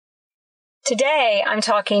Today, I'm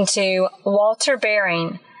talking to Walter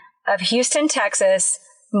Behring of Houston, Texas,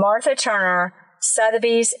 Martha Turner,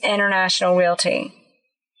 Sotheby's International Realty.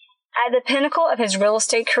 At the pinnacle of his real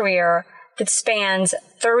estate career that spans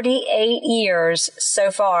 38 years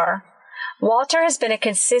so far, Walter has been a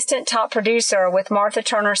consistent top producer with Martha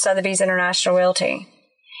Turner Sotheby's International Realty.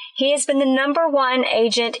 He has been the number one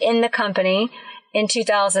agent in the company in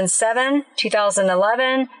 2007,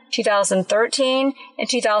 2011, 2013, and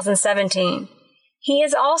 2017. He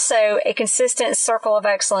is also a consistent Circle of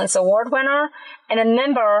Excellence Award winner and a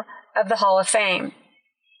member of the Hall of Fame.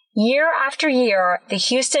 Year after year, the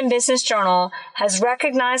Houston Business Journal has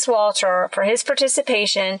recognized Walter for his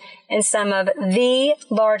participation in some of the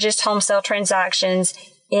largest home sale transactions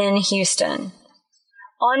in Houston.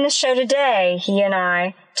 On the show today, he and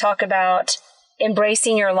I talk about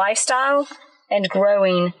embracing your lifestyle and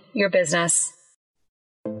growing your business.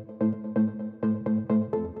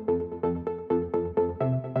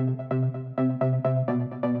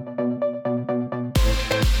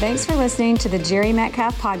 Thanks for listening to the Jerry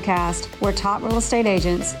Metcalf Podcast, where top real estate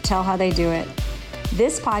agents tell how they do it.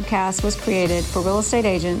 This podcast was created for real estate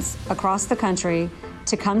agents across the country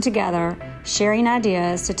to come together, sharing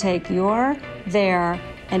ideas to take your, their,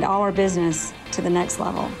 and our business to the next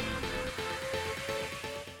level.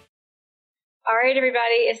 All right,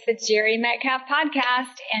 everybody, it's the Jerry Metcalf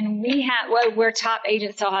Podcast, and we're top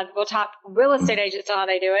agents, top real estate agents, tell how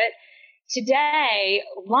they do it. Today,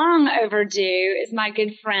 long overdue, is my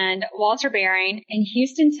good friend Walter Behring in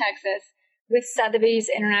Houston, Texas, with Sotheby's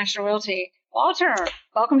International Realty. Walter,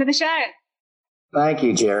 welcome to the show. Thank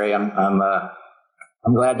you, Jerry. I'm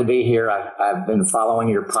glad to be here. I've been following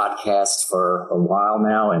your podcast for a while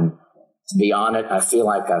now, and to be honest, I feel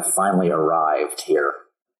like I've finally arrived here.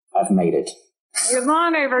 I've made it. You're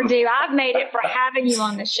long overdue. I've made it for having you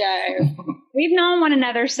on the show. We've known one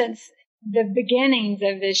another since the beginnings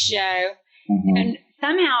of this show, and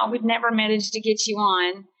somehow we've never managed to get you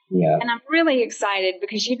on. Yeah. And I'm really excited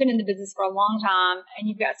because you've been in the business for a long time and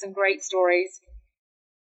you've got some great stories.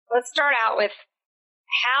 Let's start out with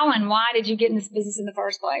how and why did you get in this business in the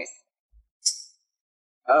first place?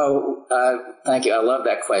 Thank you. I love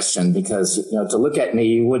that question because, to look at me,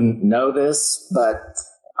 you wouldn't know this, but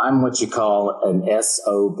I'm what you call an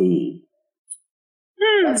SOB.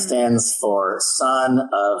 That stands for Son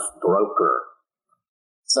of Broker.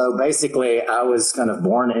 So basically, I was kind of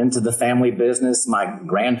born into the family business. My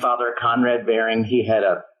grandfather, Conrad Behring, he had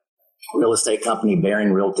a real estate company,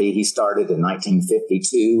 Behring Realty. He started in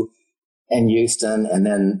 1952 in Houston, and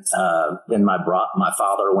then my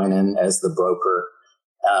father went in as the broker.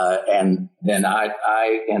 And then I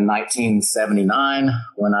in 1979,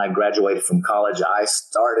 when I graduated from college, I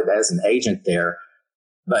started as an agent there.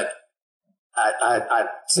 But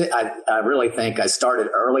I really think I started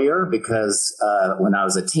earlier because when I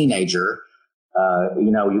was a teenager,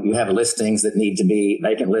 you have listings that need to be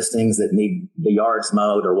vacant listings that need the yards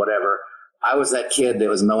mowed or whatever. I was that kid that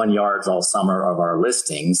was mowing yards all summer of our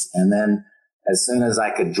listings. And then as soon as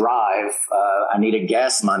I could drive, I needed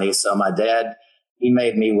gas money. So my dad, he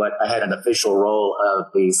made me I had an official role of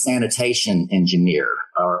the sanitation engineer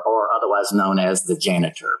or otherwise known as the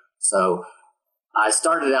janitor. So I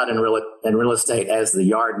started out in real estate as the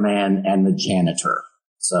yard man and the janitor.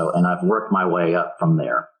 So, and I've worked my way up from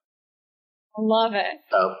there. I love it.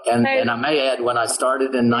 So, and I may add, when I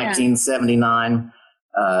started in 1979,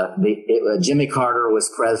 Jimmy Carter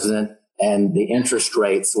was president and the interest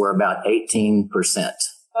rates were about 18%.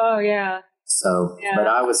 Oh, yeah. So, but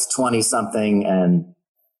I was 20 something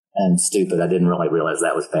and stupid. I didn't really realize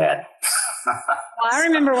that was bad. Well, I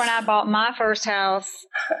remember when I bought my first house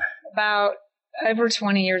about over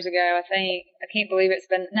 20 years ago, I think. I can't believe it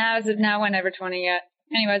wasn't over 20 yet.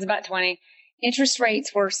 Anyway, it was about 20. Interest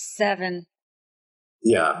rates were 7.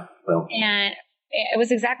 Yeah. Well, and it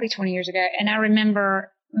was exactly 20 years ago. And I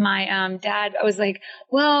remember my dad, I was like,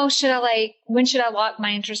 well, when should I lock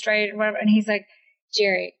my interest rate or whatever? And he's like,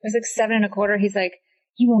 Jerry, it was like 7.25. He's like,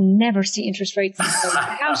 you will never see interest rates. The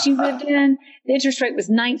house you lived in, the interest rate was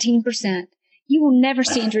 19%. You will never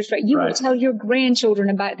see interest rate. You will tell your grandchildren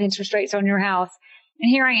about the interest rates on your house. And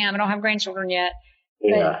here I am. I don't have grandchildren yet.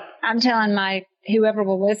 Yeah. But I'm telling whoever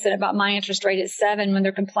will listen about my interest rate at 7 when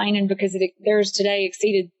they're complaining because theirs today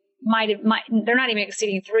exceeded, they're not even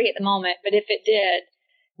exceeding 3 at the moment. But if it did,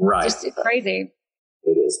 it's crazy.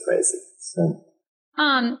 It is crazy. So.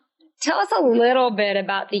 Tell us a little bit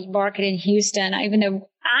about the market in Houston, even though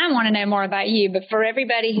I want to know more about you. But for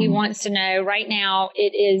everybody who wants to know, right now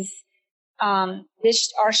it is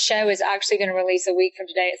our show is actually going to release a week from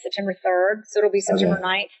today. It's September 3rd, so it'll be September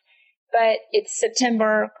 9th. but it's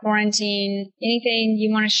September, quarantine. Anything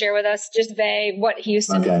you want to share with us? Just vague, what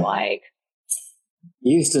Houston is like.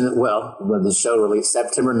 Houston, well, when the show released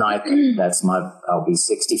September 9th, I'll be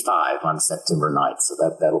 65 on September 9th. So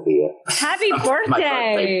that'll be happy birthday. My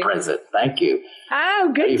birthday present. Thank you.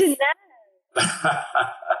 Oh, good to know.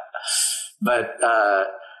 But,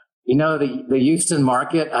 the Houston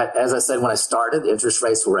market, as I said, when I started, interest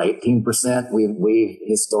rates were 18%. We've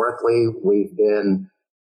historically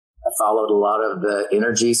followed a lot of the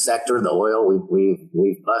energy sector, the oil.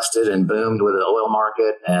 We've busted and boomed with the oil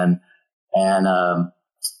market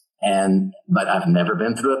but I've never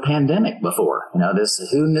been through a pandemic before.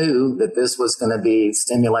 Who knew that this was going to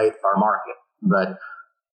stimulate our market? But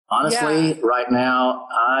honestly, right now,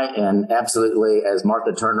 I am absolutely, as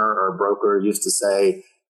Martha Turner, our broker, used to say,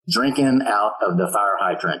 drinking out of the fire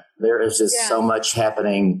hydrant. There is just so much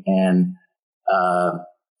happening, and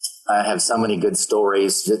I have so many good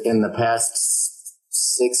stories. In the past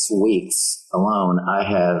 6 weeks alone,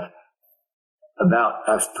 I've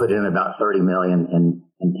put in about $30 million in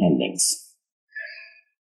pendings.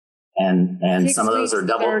 And some of those are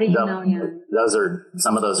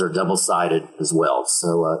some of those are double-sided as well.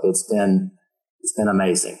 So it's been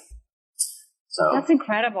amazing. So that's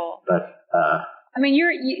incredible. But I mean,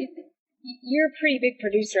 you're a pretty big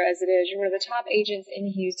producer as it is. You're one of the top agents in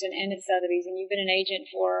Houston and at Sotheby's, and you've been an agent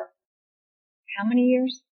for how many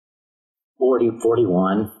years?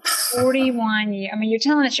 41. 41 years. I mean, you're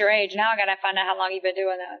telling us your age. Now I got to find out how long you've been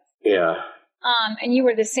doing this. Yeah. And you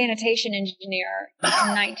were the sanitation engineer in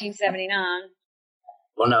 1979.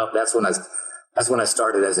 Well, no, that's when I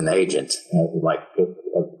started as an agent. Oh,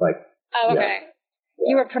 okay. Yeah.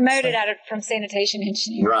 You were promoted from sanitation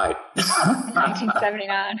engineer. Right.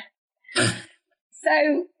 1979.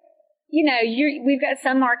 So, we've got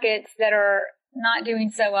some markets that are not doing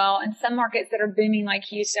so well and some markets that are booming like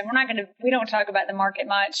Houston. We don't talk about the market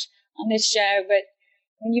much on this show, but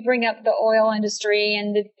when you bring up the oil industry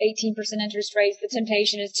and the 18% interest rates, the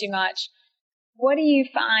temptation is too much. What do you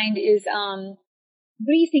find is, what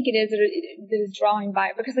do you think it is that is drawing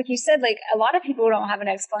by? Because like you said, like a lot of people don't have an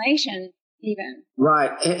explanation even.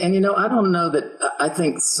 Right. And I don't know that I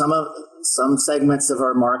think some segments of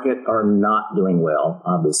our market are not doing well,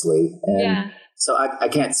 obviously. And so I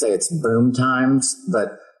can't say it's boom times,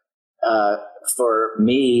 but, for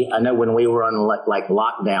me, I know when we were on like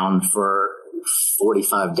lockdown for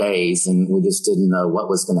 45 days and we just didn't know what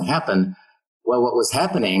was going to happen. Well, what was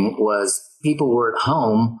happening was people were at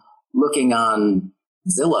home looking on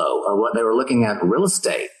Zillow, or what they were looking at real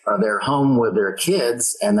estate, or they're home with their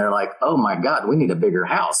kids and they're like, oh my God, we need a bigger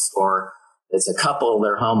house. Or it's a couple,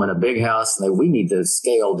 they're home in a big house and we need to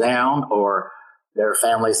scale down. Or there are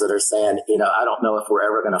families that are saying, I don't know if we're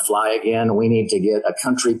ever going to fly again. We need to get a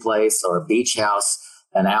country place or a beach house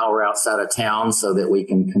an hour outside of town so that we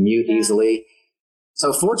can commute easily.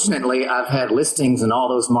 So fortunately, I've had listings in all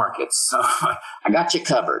those markets. So I got you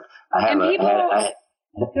covered. I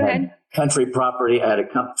had country property. I had a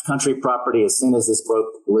country property as soon as this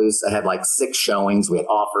broke loose. I had like 6 showings. We had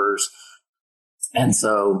offers. And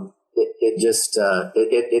so the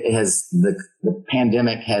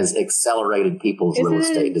pandemic has accelerated people's real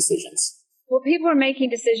estate decisions. Well, people are making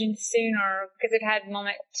decisions sooner because they've had a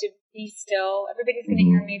moment to be still. Everybody's going to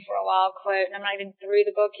hear me for a while quote, and I'm not even through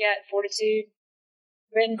the book yet, Fortitude,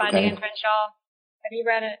 written by Dan Crenshaw. Have you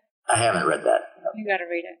read it? I haven't read that. No. You got to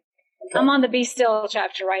read it. Okay. I'm on the Be Still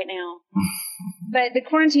chapter right now. But the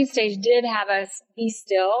quarantine stage did have us be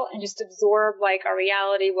still and just absorb like our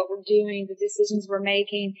reality, what we're doing, the decisions we're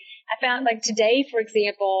making. I found like today, for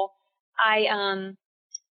example, I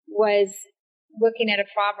was looking at a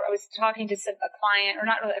property. I was talking to a client, or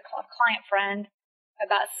not really a client friend,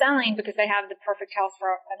 about selling because they have the perfect house for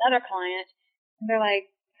another client. And they're like,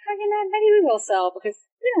 maybe we will sell because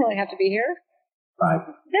we don't really have to be here. Right.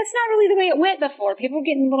 That's not really the way it went before. People are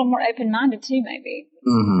getting a little more open-minded too, maybe.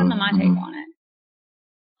 Some of my take on it.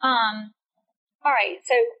 All right.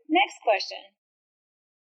 So next question.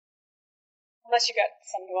 Unless you got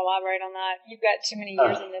something to elaborate on that. You've got too many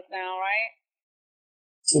years in this now, right?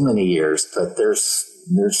 Too many years, but there's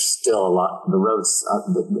still a lot. The roads.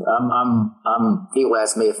 People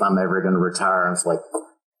ask me if I'm ever going to retire. I was like,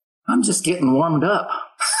 I'm just getting warmed up.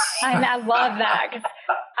 I love that. 'Cause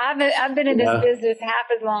I've been in this business half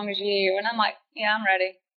as long as you, and I'm like, I'm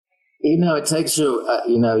ready. It takes you.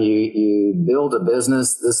 You build a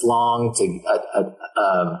business this long to.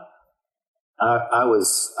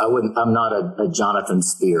 I'm not a Jonathan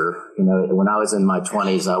Spear. When I was in my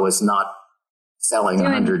 20s, I was not selling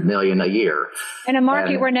 $100 million a year in a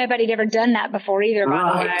market where nobody had ever done that before either.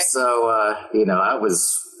 By the way, so I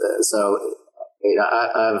was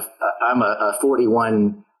I'm a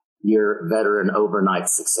 41-year veteran overnight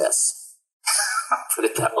success. Put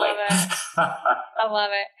it that way. I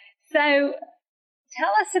love it. So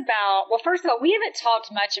tell us about, well, first of all, we haven't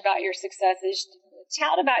talked much about your successes.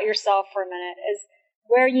 Tell about yourself for a minute, as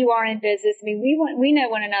where you are in business. I mean, we know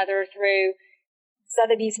one another through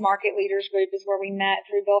Sotheby's Market Leaders Group is where we met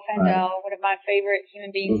through Bill Fendel, one of my favorite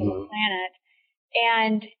human beings on the planet.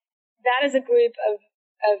 And that is a group of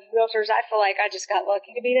realtors. I feel like I just got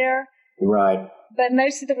lucky to be there. Right. But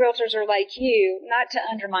most of the realtors are like you, not to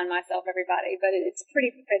undermine myself, everybody, but it's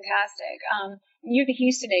pretty fantastic. You're the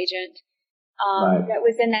Houston agent that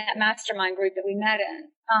was in that mastermind group that we met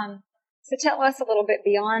in. So tell us a little bit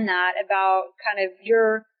beyond that about kind of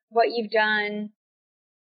what you've done.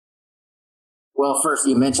 Well, first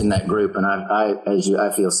you mentioned that group, and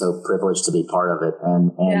I feel so privileged to be part of it.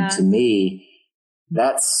 And to me,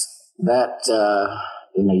 that's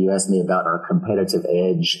you asked me about our competitive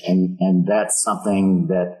edge, and that's something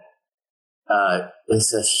that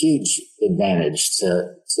is a huge advantage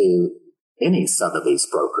to any Sotheby's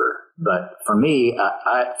broker. But for me,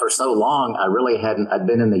 for so long, I'd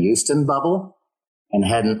been in the Houston bubble and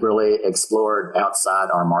hadn't really explored outside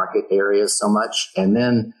our market areas so much. And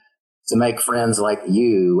then to make friends like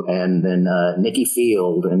you, and then Nikki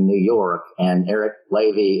Field in New York, and Eric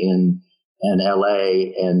Levy in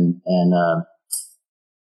LA, and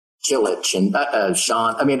Chilich and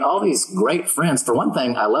Sean. I mean, all these great friends. For one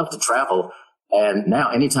thing, I love to travel. And now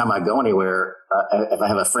anytime I go anywhere, if I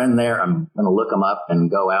have a friend there, I'm going to look them up and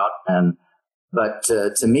go out. But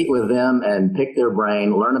to meet with them and pick their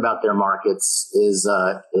brain, learn about their markets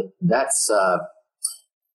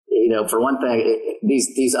for one thing,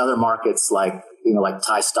 these other markets like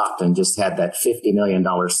Ty Stockton just had that $50 million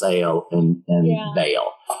sale in Vail.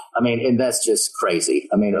 I mean, and that's just crazy.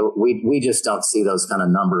 I mean, we just don't see those kind of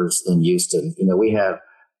numbers in Houston. We have,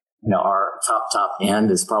 our top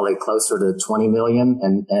end is probably closer to 20 million,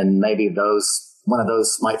 and maybe one of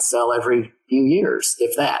those might sell every few years,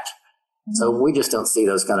 if that. Mm-hmm. So we just don't see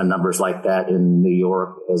those kind of numbers like that in New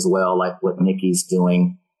York as well, like what Nikki's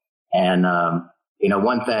doing. And,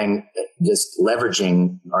 one thing, just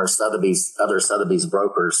leveraging our other Sotheby's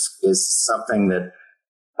brokers is something that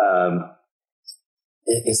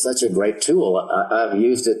is such a great tool. I've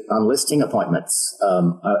used it on listing appointments.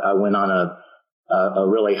 I went on a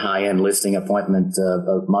really high-end listing appointment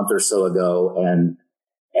a month or so ago, and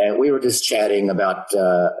we were just chatting about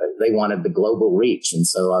they wanted the global reach, and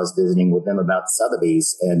so I was visiting with them about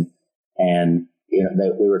Sotheby's, and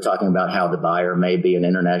we were talking about how the buyer may be an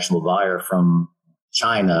international buyer from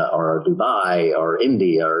China or Dubai or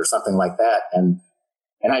India or something like that. And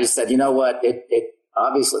I just said, you know what, it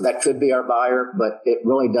obviously that could be our buyer, but it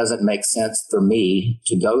really doesn't make sense for me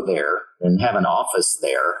to go there and have an office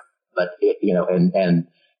there, but and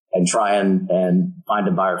try and find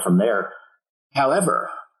a buyer from there. However,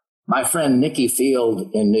 my friend Nikki Field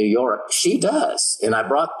in New York, she does. And I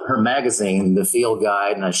brought her magazine, The Field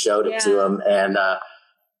Guide, and I showed it to him,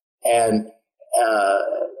 and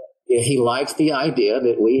he liked the idea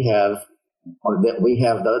that we have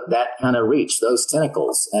that kind of reach, those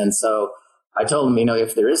tentacles. And so I told him,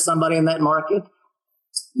 if there is somebody in that market,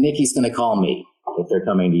 Nikki's going to call me if they're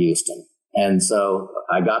coming to Houston. And so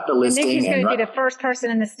I got the listing. Nikki's going to be the first person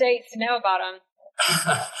in the States to know about him.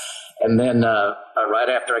 And then right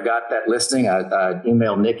after I got that listing, I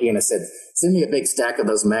emailed Nikki and I said, send me a big stack of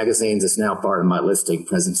those magazines. It's now part of my listing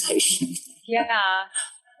presentation. Yeah.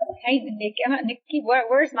 Hey, Nikki,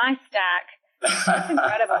 where's my stack? That's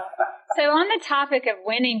incredible. So on the topic of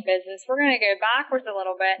winning business, we're going to go backwards a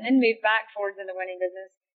little bit and then move back forwards into winning business.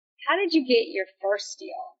 How did you get your first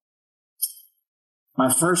deal?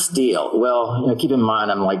 My first deal? Well, keep in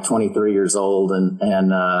mind, I'm like 23 years old and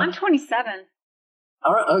I'm 27.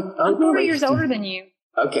 All right. I'm 4 years older than you.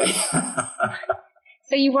 Okay.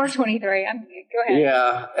 So you were 23. Go ahead.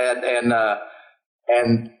 Yeah.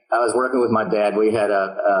 And I was working with my dad. We had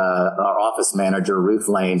our office manager, Ruth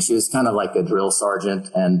Lane. She was kind of like a drill sergeant,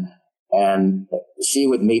 and she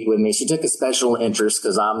would meet with me. She took a special interest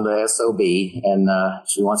because I'm the SOB, and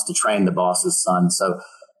she wants to train the boss's son. So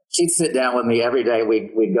she'd sit down with me every day.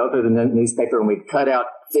 We'd go through the newspaper and we'd cut out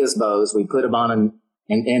FSBOs. We'd put them on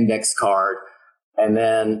an index card, and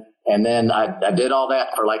then I did all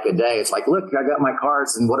that for like a day. It's like, look, I got my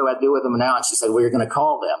cards, and what do I do with them now? And she said, well, you're going to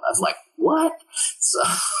call them. I was like, what? So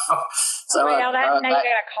now you got to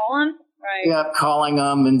call them? Right. Yeah, calling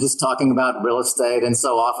them and just talking about real estate. And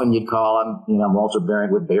so often you'd call them, I'm Walter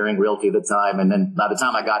Behring with Behring Realty at the time. And then by the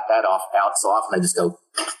time I got that out, so often I just go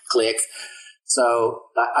click. So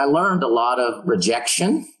I learned a lot of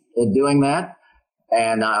rejection in doing that.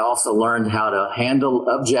 And I also learned how to handle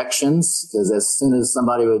objections, because as soon as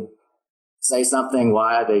somebody would say something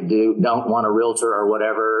why they don't want a realtor or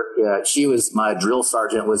whatever, my drill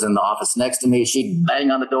sergeant was in the office next to me. She'd bang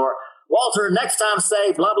on the door, Walter, next time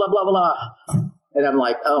say blah, blah, blah, blah. And I'm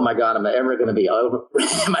like, oh my God, am I ever going to be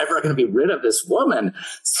rid of this woman?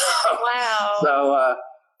 Wow.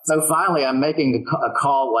 So finally I'm making a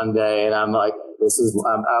call one day, and I'm like, I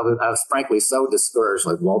was frankly so discouraged,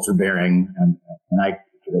 like, Walter Baring, and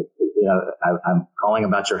I'm calling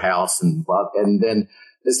about your house, and then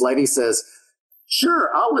this lady says, sure,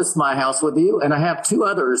 I'll list my house with you, and I have 2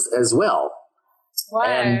 others as well.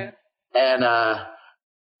 Wow. And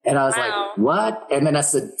I was like, what? And then I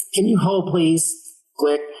said, can you hold, please?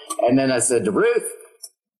 Click. And then I said to Ruth,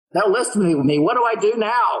 they'll list me with me. What do I do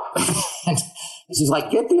now? And she's like,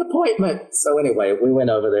 get the appointment. So anyway, we went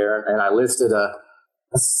over there, and I listed a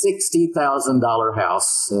 $60,000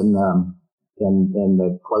 house in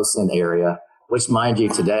the close-in area, which, mind you,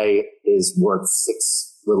 today is worth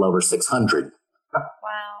a little over 600. Wow.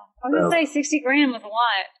 I was going to say 60 grand was a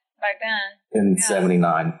lot back then. In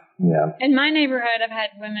 79. Yeah. In my neighborhood, I've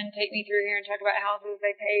had women take me through here and talk about houses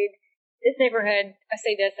they paid. This neighborhood, I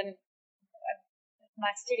say this, and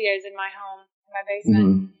my studio's in my home, in my basement.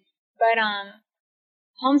 Mm-hmm. But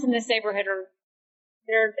homes in this neighborhood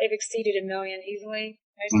they've exceeded $1 million easily.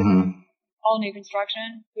 Most of them, all new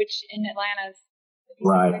construction, which in Atlanta is a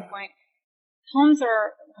big point. Homes.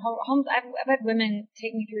 I've had women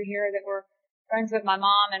take me through here that were friends with my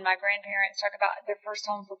mom and my grandparents talk about their first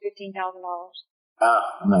home for $15,000.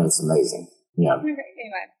 Oh, that's amazing. Yeah.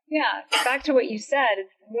 Anyway, yeah. Back to what you said.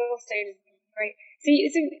 Real estate is great.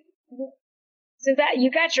 So that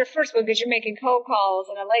you got your first one because you're making cold calls,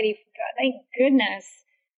 and a lady, thank goodness,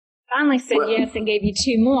 finally said yes and gave you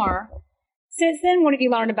 2 more. Since then, what have you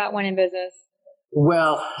learned about winning business?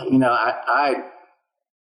 Well,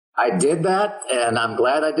 I did that, and I'm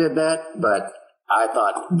glad I did that, but I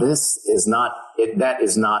thought that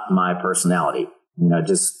is not my personality.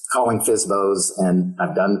 Just calling FSBOs, and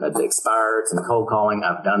I've done the expireds and cold calling.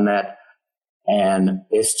 I've done that. And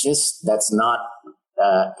it's just, that's not,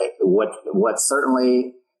 what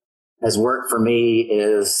certainly has worked for me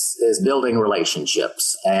is building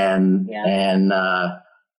relationships. And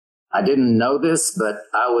I didn't know this, but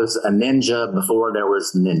I was a ninja before there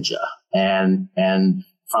was ninja. And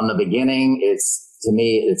from the beginning, it's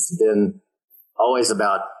been always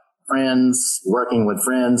about friends, working with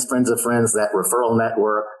friends of friends, that referral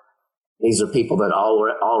network. These are people that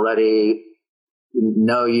already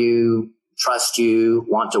know you, trust you,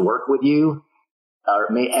 want to work with you.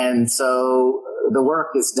 And so the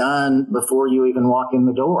work is done before you even walk in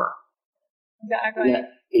the door. Exactly.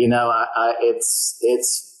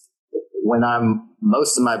 It's when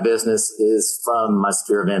most of my business is from my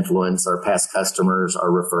sphere of influence, or past customers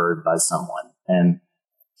are referred by someone. And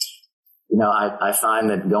I find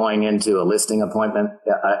that going into a listing appointment,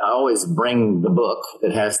 I always bring the book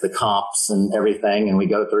that has the comps and everything, and we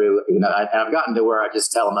go through. I've gotten to where I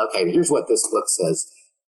just tell them, okay, here's what this book says.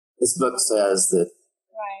 This book says that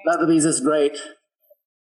Sotheby's is great,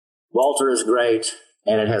 Walter is great,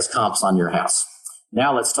 and it has comps on your house.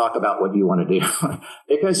 Now let's talk about what you want to do.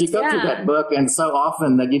 Because you go through that book, and so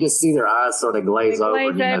often that you just see their eyes sort of glaze over.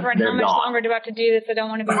 And how much longer do I have to do this? I don't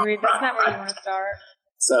want to be rude. That's not where you want to start.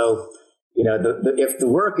 So, if the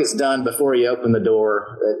work is done before you open the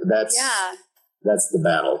door, that's the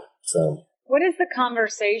battle. So, what is the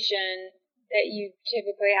conversation that you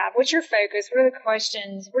typically have? What's your focus? What are the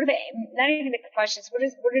questions? Not even the questions. What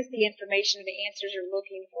is the information or the answers you're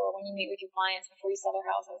looking for when you meet with your clients before you sell their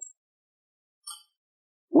houses?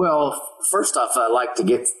 Well, first off, I like to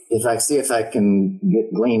if I can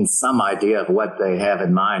glean some idea of what they have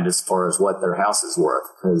in mind as far as what their house is worth,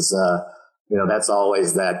 because that's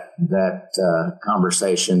always that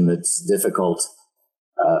conversation that's difficult.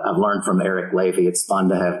 I've learned from Eric Levy, it's fun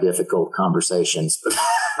to have difficult conversations.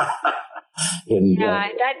 His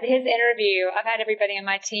interview, I've had everybody on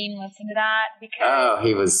my team listen to that because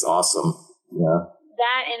he was awesome. Yeah.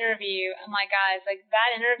 That interview, oh my guys,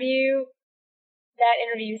 that interview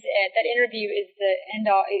is it. That interview is the end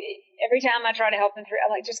all. Every time I try to help them through,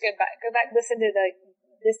 I'm like, just go back, listen to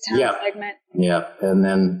this time segment. Yeah. And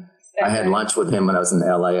then I had lunch with him when I was in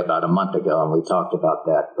LA about a month ago, and we talked about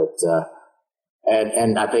that. But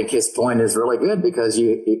and I think his point is really good, because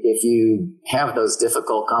if you have those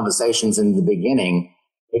difficult conversations in the beginning,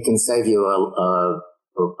 it can save you a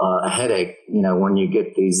headache. When you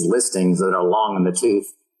get these listings that are long in the tooth,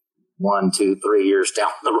 1, 2, 3 years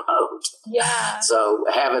down the road. Yeah. So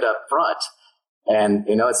have it up front. And,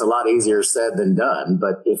 it's a lot easier said than done,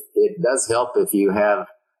 but if it does help if you have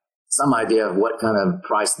some idea of what kind of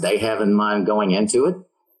price they have in mind going into it.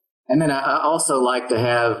 And then I also like to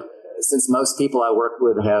have, since most people I work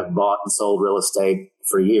with have bought and sold real estate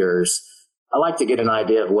for years, I like to get an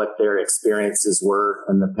idea of what their experiences were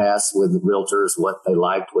in the past with realtors, what they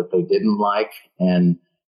liked, what they didn't like, and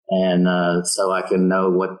so I can know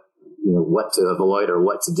what to avoid or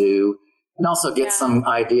what to do, and also get some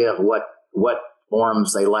idea of what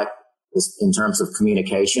forms they like in terms of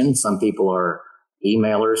communication. Some people are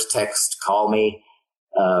emailers, text, call me.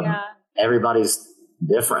 Everybody's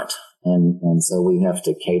different, and so we have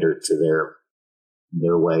to cater to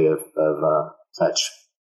their way of touch.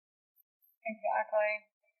 Exactly.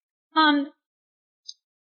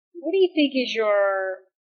 What do you think is your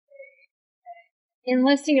in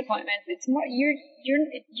listing appointments? It's more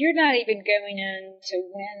you're not even going in to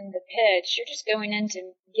win the pitch. You're just going in to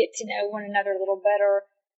get to know one another a little better.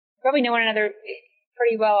 Probably know one another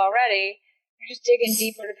pretty well already. You're just digging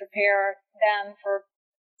deeper to prepare them for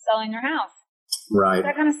selling their house. Right. Does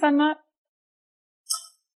that kind of sum up?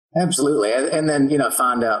 Absolutely. And then,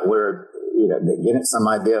 find out where, get some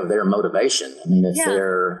idea of their motivation. I mean,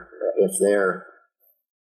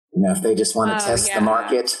 if they just want to test the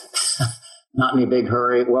market, not in a big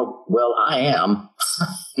hurry. Well, I am.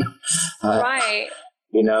 Right.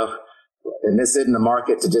 And this isn't a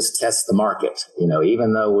market to just test the market.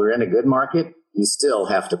 Even though we're in a good market, you still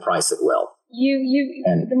have to price it well.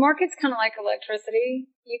 The market's kind of like electricity.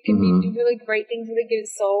 You can do really great things with it, get it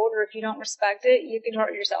sold, or if you don't respect it, you can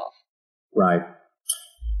hurt yourself. Right.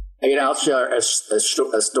 I'll share a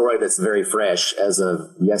story that's very fresh as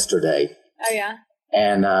of yesterday. Oh yeah.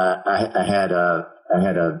 And I had a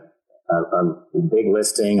big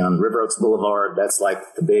listing on River Oaks Boulevard. That's like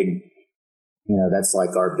the big, that's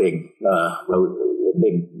like our big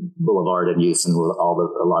big boulevard in Houston with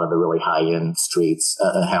a lot of the really high end streets,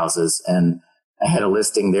 houses. And I had a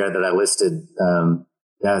listing there that I listed.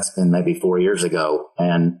 That's been maybe 4 years ago,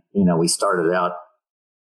 and we started out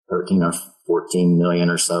 13 or 14 million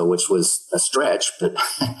or so, which was a stretch, but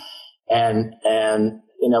and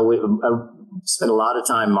we spent a lot of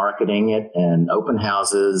time marketing it and open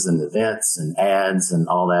houses and events and ads and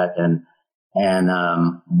all that, and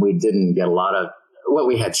we didn't get a lot of. Well,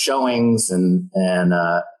 we had showings and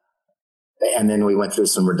then we went through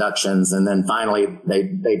some reductions, and then finally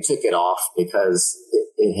they took it off because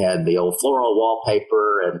it had the old floral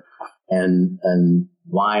wallpaper and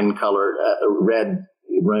wine colored red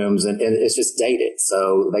rooms, and it's just dated.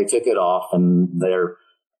 So they took it off, and they're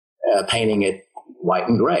painting it white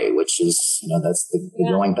and gray, which is that's the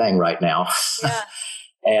going thing right now. Yeah.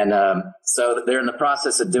 And so they're in the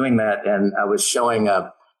process of doing that, and I was showing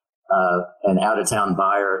an out-of-town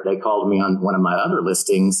buyer. They called me on one of my other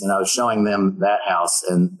listings, and I was showing them that house,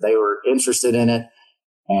 and they were interested in it.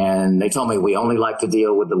 And they told me, we only like to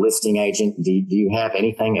deal with the listing agent. Do you have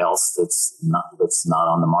anything else that's not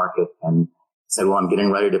on the market? And I said, well, I'm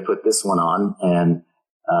getting ready to put this one on, and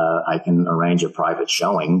I can arrange a private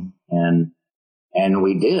showing. And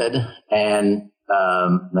we did. And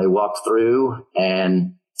they walked through,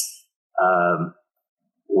 and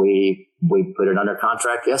we put it under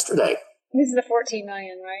contract yesterday. This is the 14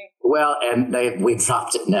 million, right? Well, and we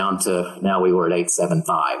dropped it down to, now we were at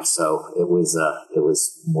 875, so it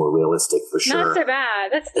was more realistic for sure. Not so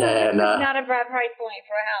bad. That's not a bad price point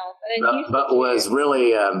for a house. But was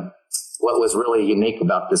really what was really unique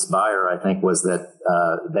about this buyer, I think, was that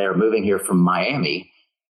they're moving here from Miami,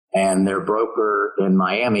 and their broker in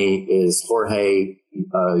Miami is Jorge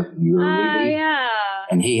Uribe. Yeah.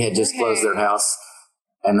 And he had just closed their house.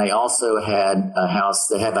 And they also had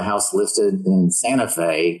they have a house listed in Santa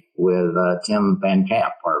Fe with Tim Van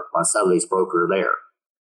Camp, our Sotheby's broker there.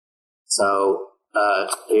 So,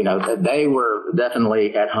 they were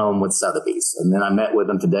definitely at home with Sotheby's. And then I met with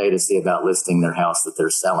them today to see about listing their house that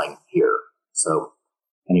they're selling here. So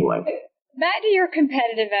anyway. Back to your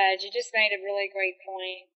competitive edge, you just made a really great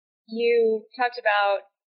point. You talked about,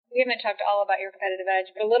 we haven't talked all about your competitive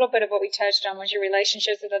edge, but a little bit of what we touched on was your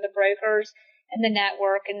relationships with other brokers and the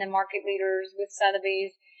network and the market leaders with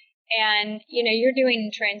Sotheby's. And, you're doing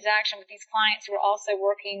a transaction with these clients who are also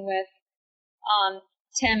working with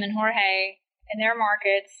Tim and Jorge in their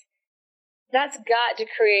markets. That's got to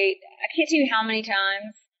create, I can't tell you how many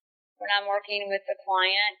times when I'm working with a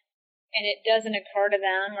client and it doesn't occur to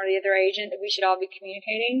them or the other agent that we should all be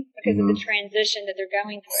communicating because of the transition that they're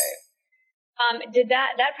going through.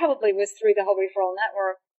 That probably was through the whole referral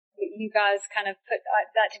network. You guys kind of put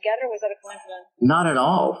that together? Was that a coincidence? Not at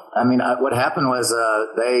all. I mean, what happened was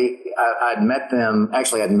I'd met them.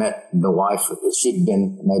 Actually, I'd met the wife. She'd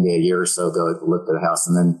been maybe a year or so ago, looked at a house,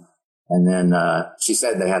 and And then she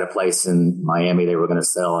said they had a place in Miami they were going to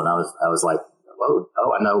sell, and I was like, "Whoa,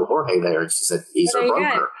 oh, I know Jorge there." And she said, "He's our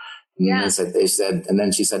broker." And yeah. they said, and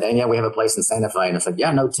then she said, "And yeah, we have a place in Santa Fe." And I said, "Yeah,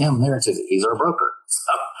 I know Tim there. He's our broker."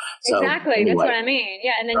 So exactly, anyway. That's what I mean.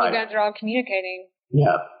 Yeah, and then Right. you guys are all communicating.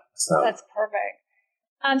 Yeah, so That's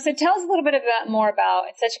perfect. So tell us a little bit more about.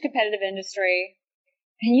 It's such a competitive industry,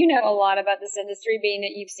 and you know a lot about this industry, being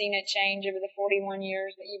that you've seen it change over the 41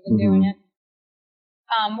 years that you've been doing it.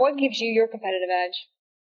 What gives you your competitive edge?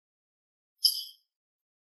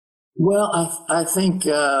 Well, I think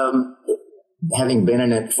having been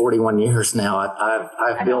in it 41 years now,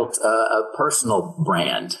 I've built a personal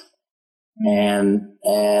brand, and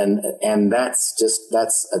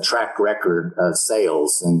that's a track record of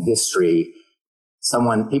sales and history.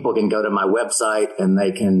 People can go to my website and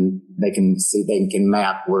they can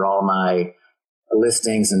map where all my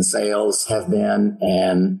listings and sales have been,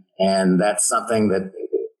 and that's something that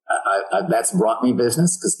that's brought me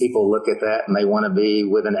business, because people look at that and they want to be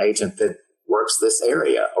with an agent that works this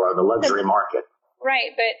area or the luxury market.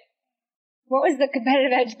 Right, but what was the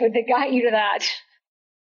competitive edge that got you to that?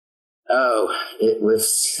 Oh, it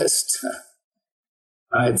was just,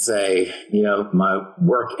 I'd say, my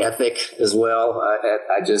work ethic as well.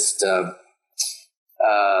 I just, let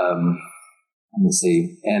me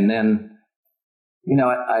see. And then,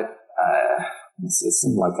 it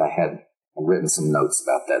seemed like I had written some notes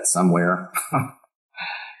about that somewhere.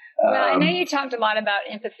 Well, I know you talked a lot about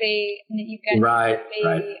empathy, and that you've got empathy,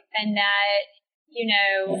 right. And that,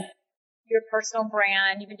 your personal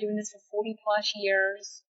brand, you've been doing this for 40 plus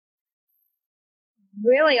years.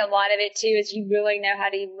 Really, a lot of it too is you really know how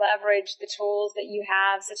to leverage the tools that you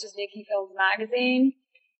have, such as Nikki Fields Magazine.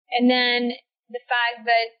 And then the fact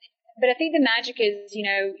that, but I think the magic is, you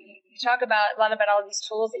talk about a lot about all these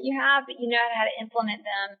tools that you have, but you know how to implement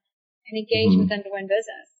them and engage with them to win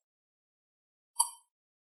business.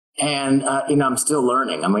 And, I'm still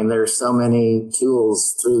learning. I mean, there's so many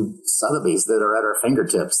tools through Sotheby's that are at our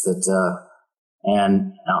fingertips that,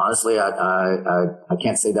 and honestly, I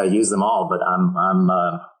can't say that I use them all, but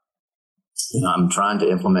I'm trying to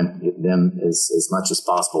implement them as much as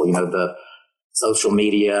possible. The social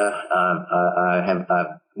media, I've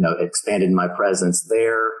expanded my presence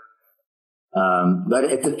there. But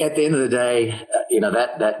at the end of the day,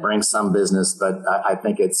 that brings some business, but I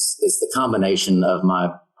think it's the combination of my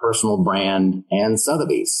personal brand and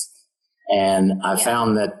Sotheby's. And I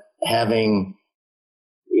found that having,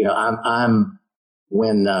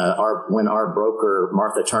 when our broker,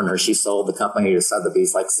 Martha Turner, she sold the company to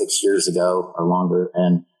Sotheby's like 6 years ago or longer.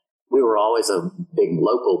 And we were always a big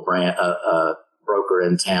local brand, broker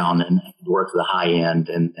in town, and worked the high end.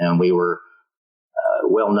 And we were,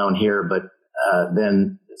 well known here, but,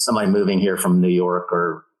 then somebody moving here from New York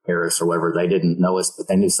or Paris or wherever, they didn't know us, but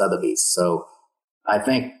they knew Sotheby's. So I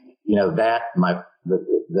think,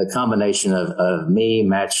 the combination of me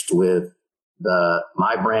matched with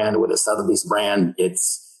my brand with a Sotheby's brand,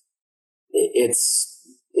 it's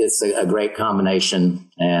a great combination.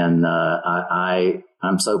 And,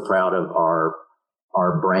 I'm so proud of our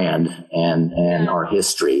brand and our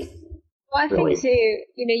history. Well, I think too,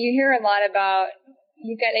 you hear a lot about,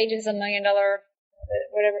 you've got agents $1 million,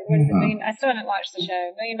 whatever, what is it mean? I still haven't watched the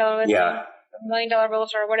show. $1 million listing, $1 million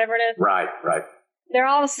realtor, whatever it is. Right. They're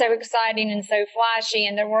all so exciting and so flashy,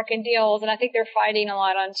 and they're working deals, and I think they're fighting a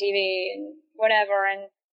lot on TV and whatever. And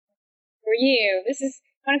for you, I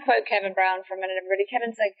want to quote Kevin Brown for a minute, everybody.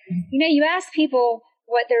 Kevin's like, you ask people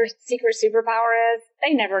what their secret superpower is,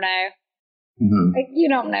 they never know. Like, you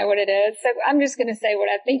don't know what it is. So I'm just going to say what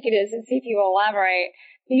I think it is and see if you elaborate.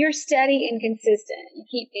 But you're steady and consistent. You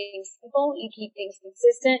keep things simple. You keep things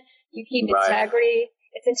consistent. You keep integrity.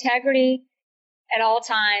 It's integrity at all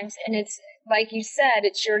times. And it's, like you said,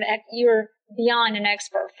 you're beyond an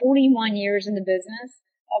expert. 41 years in the business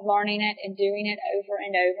of learning it and doing it over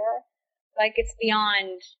and over. Like, it's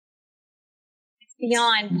beyond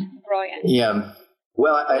brilliant. Yeah.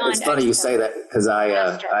 Well, it's funny you say that, because I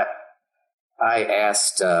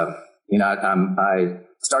asked, I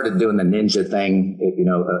started doing the ninja thing.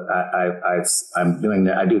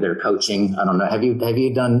 I do their coaching. I don't know. Have you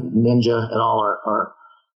done ninja at all, or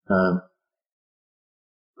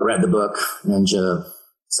read the book Ninja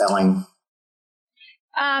Selling?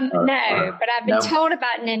 No, but I've been told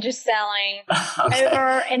about ninja selling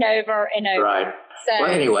over and over and over. Right. So,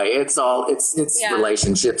 well, anyway, it's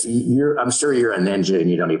relationships. I'm sure you're a ninja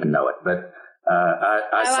and you don't even know it, but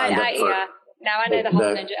I signed up for. Yeah. Now I know the whole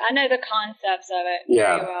ninja. I know the concepts of it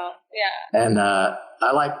very well. Yeah. And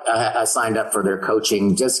I signed up for their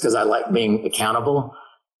coaching just because I like being accountable.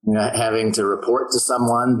 having to report to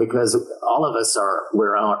someone, because all of us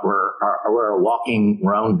we're walking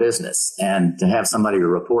our own business, and to have somebody to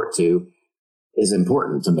report to is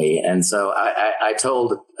important to me. And so I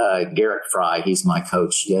told Garrett Fry, he's my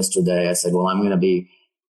coach, yesterday. I said, well, I'm going to be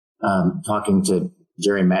talking to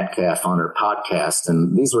Jerry Metcalf on her podcast,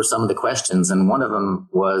 and these were some of the questions. And one of them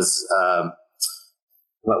was,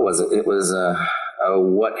 what was it? It was,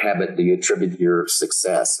 what habit do you attribute to your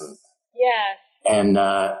success? And,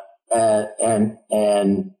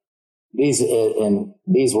 and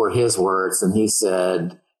these were his words. And he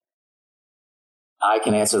said, I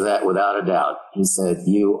can answer that without a doubt. He said,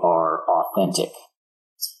 you are authentic.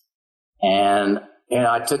 And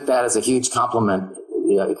I took that as a huge compliment,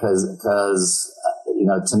 because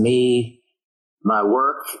to me, my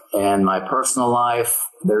work and my personal life,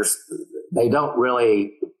 they don't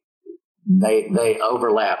really, they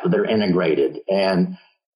overlap, they're integrated. And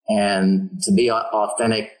to be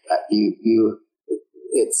authentic,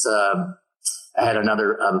 I had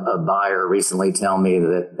a buyer recently tell me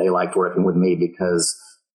that they liked working with me because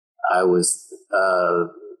I was,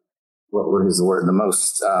 what word is the word? The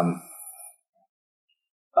most,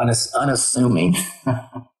 unassuming.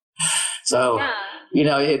 So,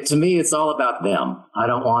 to me, it's all about them. I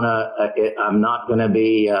don't want to, I'm not going to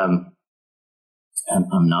be, I'm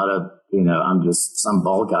just some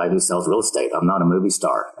bald guy who sells real estate. I'm not a movie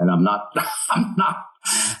star, and I'm not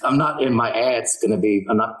in my ads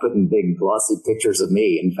I'm not putting big glossy pictures of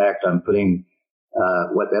me. In fact, I'm putting,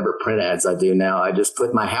 whatever print ads I do now, I just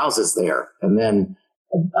put my houses there. And then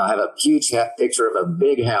I have a huge picture of a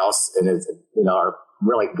big house, and it's, our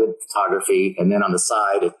really good photography. And then on the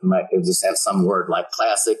side, it just have some word like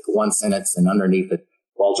classic, one sentence, and underneath it,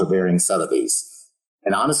 Walter Baring Sotheby's.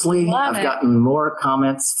 And honestly, I've gotten more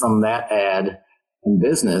comments from that ad in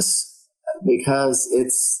business because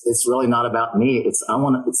it's really not about me. It's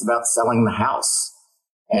about selling the house.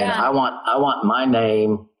 And I want my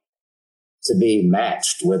name to be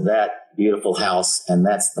matched with that beautiful house. And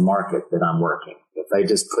that's the market that I'm working. If they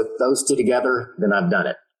just put those two together, then I've done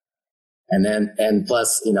it. And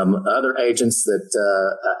plus, other agents that,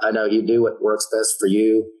 I know you do what works best for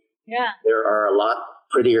you. Yeah. There are a lot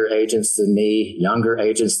prettier agents than me, younger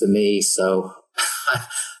agents than me. So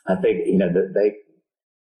I think,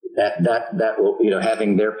 that will,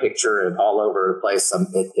 having their picture all over the place,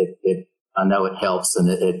 I know it helps. And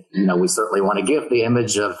we certainly want to give the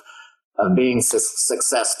image of being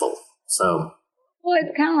successful. So. Well,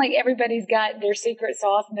 it's kind of like everybody's got their secret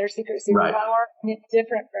sauce and their secret superpower, and it's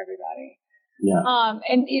different for everybody. Yeah.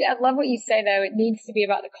 And I love what you say, though. It needs to be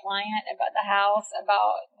about the client, about the house,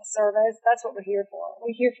 about the service. That's what we're here for.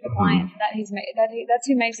 We're here for the client. That's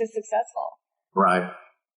who makes us successful. Right.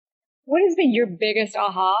 What has been your biggest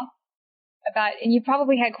aha about, and you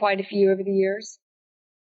probably had quite a few over the years?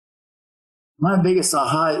 My biggest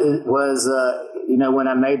aha was, when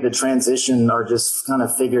I made the transition, or just kind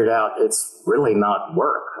of figured out it's really not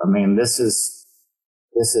work. I mean, this is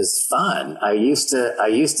fun. I used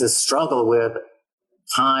to struggle with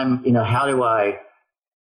time. How do I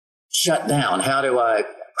shut down? How do I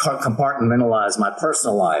compartmentalize my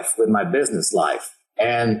personal life with my business life?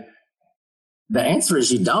 And the answer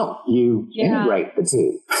is you don't. You integrate the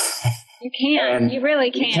two. You can't. You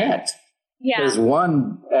really can't. You can't. Yeah. There's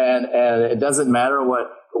one, and it doesn't matter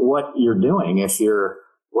what you're doing.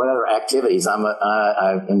 What other activities? I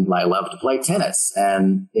love to play tennis,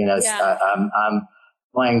 and I'm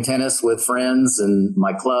playing tennis with friends and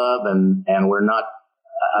my club, and I'm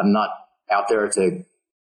not out there to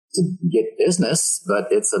get business, but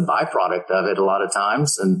it's a byproduct of it a lot of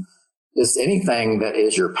times. And just anything that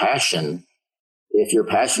is your passion, if you're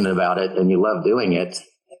passionate about it and you love doing it,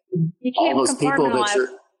 you can't all those people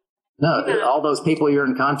all those people you're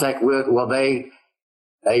in contact with, well, they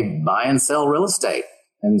buy and sell real estate.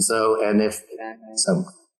 And so, how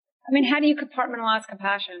do you compartmentalize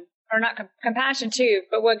compassion? Or not compassion too,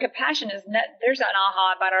 but what compassion is, there's an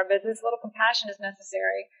aha about our business. A little compassion is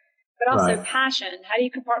necessary, but also passion. How do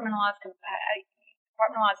you compartmentalize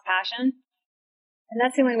passion? And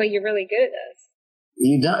that's the only way you're really good at this.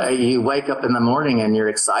 You wake up in the morning and you're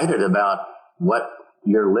excited about what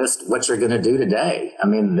you're going to do today. I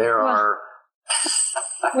mean,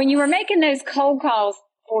 when you were making those cold calls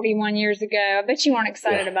 41 years ago, I bet you weren't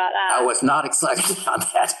excited about that. I was not excited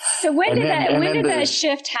about that. So when did that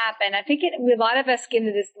shift happen? I think a lot of us get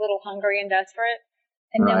into this little hungry and desperate,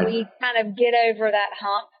 and then we kind of get over that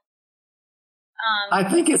hump. I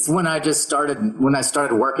think it's when I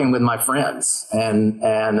started working with my friends, and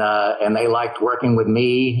they liked working with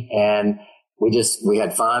me, and we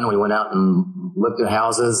had fun. We went out and looked at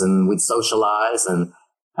houses, and we'd socialize, and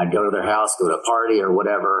I'd go to their house, go to a party or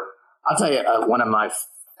whatever. I'll tell you, one of my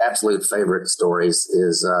absolute favorite stories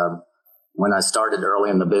is when I started early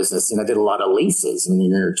in the business, I did a lot of leases in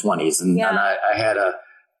your 20s. And I had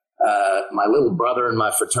my little brother in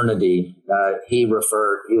my fraternity, he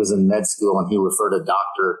was in med school, and he referred a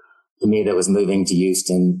doctor to me that was moving to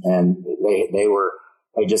Houston, and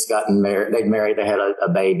they just gotten married. They'd married, they had a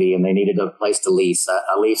baby, and they needed a place to lease.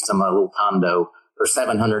 I leased them a little condo for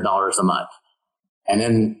 $700 a month. And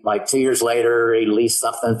then like 2 years later, he leased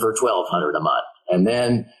something for $1,200 a month. And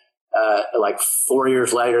then like 4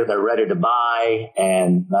 years later, they're ready to buy,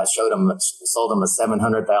 and I sold him a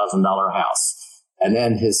 $700,000 house. And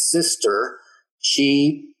then his sister,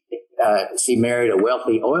 she married a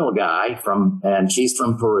wealthy oil guy and she's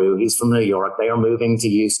from Peru. He's from New York. They are moving to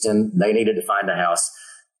Houston. They needed to find a house.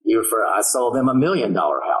 I sold them $1 million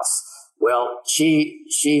house. Well,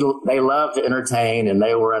 they loved to entertain, and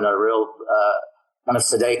they were in a real kind of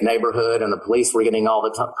sedate neighborhood, and the police were getting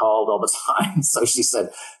called all the time. So she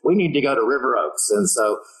said, we need to go to River Oaks. And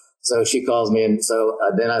so she calls me, and so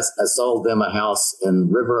then I sold them a house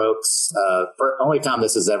in River Oaks. For only time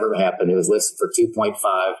this has ever happened. It was listed for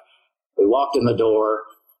 2.5. We walked in the door.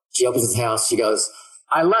 She opens the house. She goes,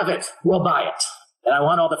 I love it. We'll buy it. And I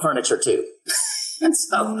want all the furniture too. And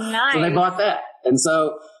so they bought that. And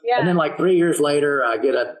so, and then like 3 years later, I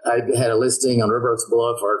had a listing on River Oaks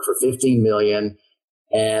Boulevard for $15 million.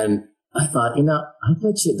 And I thought, I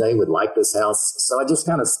bet you they would like this house. So I just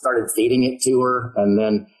kind of started feeding it to her. And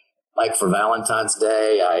then like for Valentine's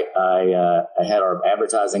Day, I had our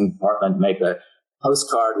advertising department make a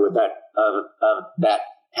postcard with that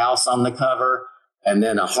house on the cover, and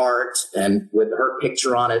then a heart and with her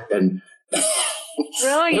picture on it. And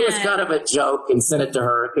brilliant. It was kind of a joke, and sent it to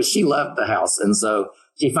her because she loved the house. And so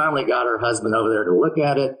she finally got her husband over there to look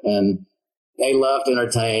at it, and they loved to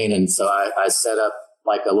entertain. And so I set up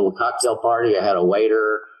like a little cocktail party. I had a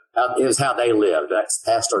waiter. It was how they lived. That's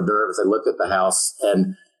past hors d'oeuvres. They looked at the house,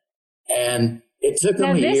 and it took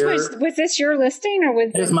them a year. Was this your listing, or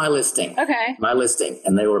was it was my listing? Okay. My listing.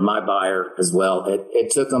 And they were my buyer as well. It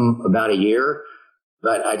took them about a year,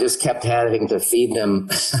 but I just kept having to feed them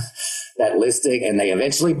that listing, and they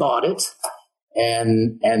eventually bought it.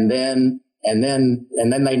 And then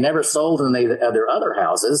they never sold in their other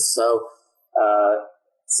houses.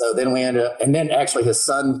 So then we ended up, and then actually his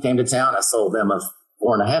son came to town. I sold them a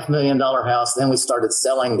 $4.5 million house. Then we started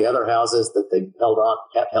selling the other houses that they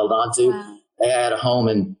kept held on to. Wow. They had a home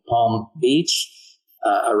in Palm Beach.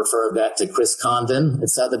 I referred that to Chris Condon at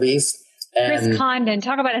Sotheby's. Chris Condon,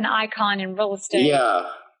 talk about an icon in real estate. Yeah.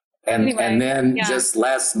 And then just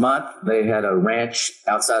last month, they had a ranch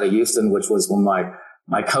outside of Houston, which was one of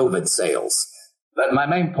my COVID sales. But my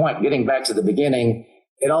main point, getting back to the beginning,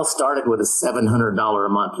 it all started with a $700 a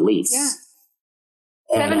month lease. Yeah.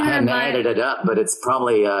 And I hadn't added it up, but it's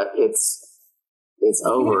probably, it's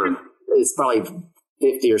probably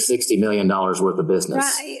 $50 or $60 million worth of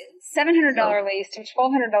business. Right. $700 lease to a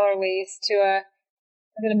 $1,200 lease to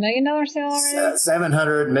is it $1 million sale already?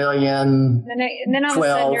 $700 million. And then all 12. Of a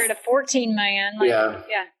sudden you're at a $14 million.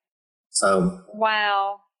 Yeah. So.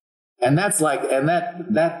 Wow. And that's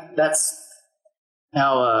that's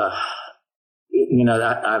how,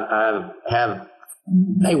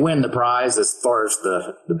 they win the prize as far as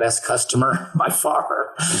the best customer by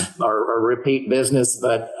far or repeat business.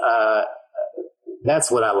 But,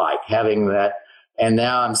 that's what I like, having that. And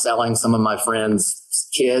now I'm selling some of my friends'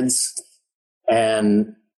 kids.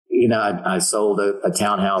 And, I sold a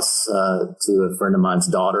townhouse to a friend of mine's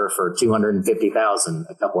daughter for $250,000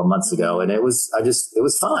 a couple of months ago. And it was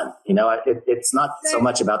fun. It's not so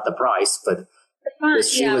much about the price, but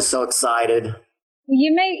she was so excited.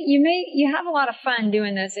 You have a lot of fun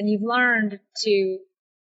doing this, and you've learned to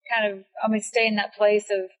kind of almost stay in that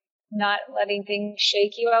place of not letting things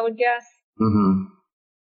shake you, I would guess. Mm-hmm.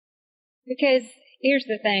 Because here's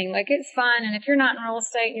the thing, like, it's fun, and if you're not in real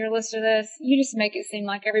estate and you're listening to this, you just make it seem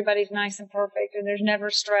like everybody's nice and perfect and there's never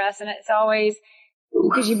stress, and it's always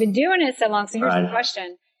because you've been doing it so long. So here's the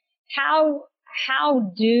question. How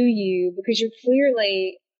do you, because you're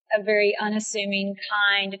clearly a very unassuming,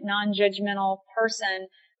 kind, non-judgmental person,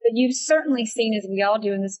 but you've certainly seen, as we all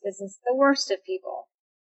do in this business, the worst of people.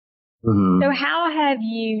 Mm-hmm. So how have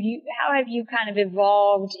you kind of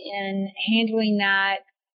evolved in handling that,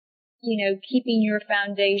 keeping your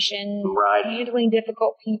foundation, handling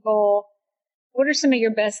difficult people? What are some of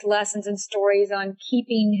your best lessons and stories on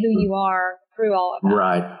keeping who you are through all of that?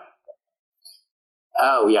 Right.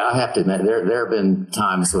 Oh yeah, I have to admit there have been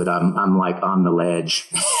times when I'm like on the ledge.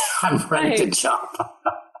 I'm ready to jump.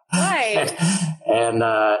 Right.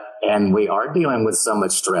 And we are dealing with so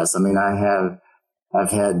much stress. I mean, I have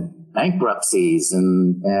I've had bankruptcies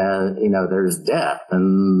and there's death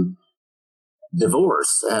and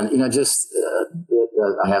divorce and,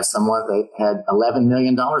 I have someone that had $11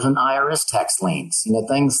 million in IRS tax liens,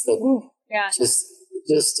 things that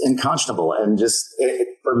just unconscionable. And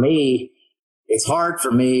for me, it's hard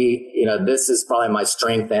for me, this is probably my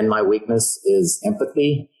strength and my weakness is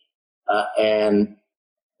empathy. And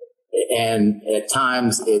at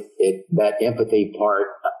times that empathy part,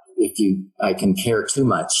 I can care too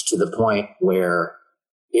much to the point where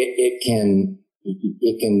it can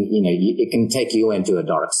take you into a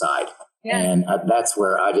dark side. Yeah. And that's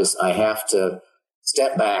where I have to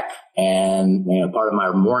step back and, part of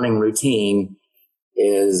my morning routine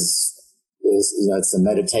is it's a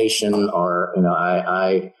meditation or,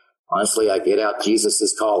 I honestly, I get out Jesus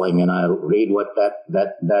is Calling and I read what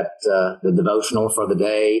the devotional for the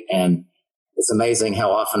day. And it's amazing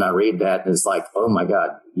how often I read that. And it's like, oh my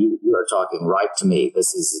God, you are talking right to me.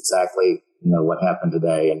 This is exactly, what happened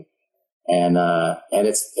today. And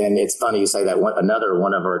it's funny you say that. Another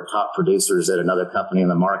one of our top producers at another company in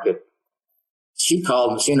the market, she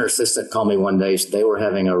and her assistant called me one day. They were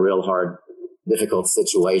having a real hard, difficult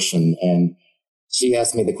situation. And she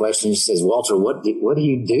asked me the question. She says, Walter, what do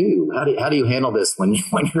you do? How do you handle this when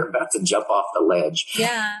you're about to jump off the ledge?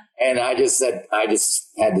 Yeah. And I just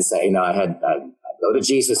had to say, I go to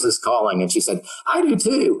Jesus is Calling. And she said, I do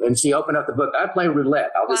too. And she opened up the book. I play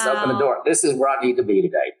roulette. I'll just open the door. This is where I need to be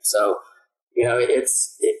today. So,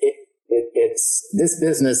 it's this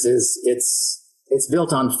business it's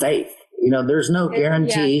built on faith. There's no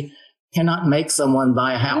guarantee, cannot make someone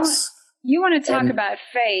buy a house. You want to talk about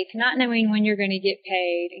faith, not knowing when you're going to get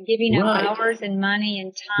paid and giving up hours and money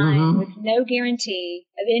and time with no guarantee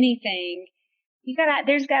of anything.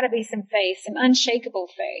 There's got to be some faith, some unshakable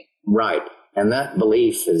faith. Right. And that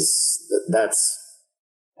belief that's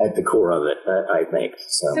at the core of it, I think.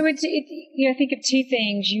 So it's I think of two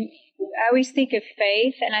things. I always think of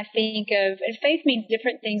faith, and I think of, and faith means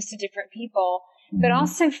different things to different people, but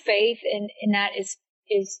also faith in that is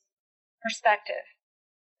perspective.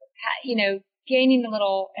 Gaining a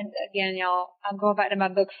little, and again, y'all, I'm going back to my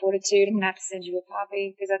book, Fortitude. I'm going to have to send you a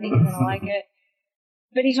copy because I think you're going to like it.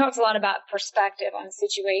 But he talks a lot about perspective on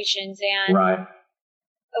situations and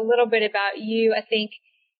a little bit about you. I think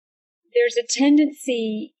there's a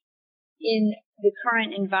tendency in the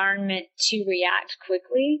current environment to react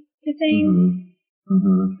quickly to things.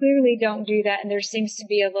 Clearly don't do that. And there seems to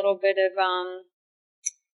be a little bit of,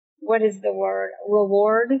 what is the word?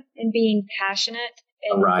 Reward in being passionate.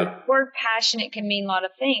 And the word passionate can mean a lot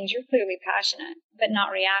of things. You're clearly passionate, but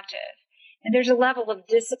not reactive. And there's a level of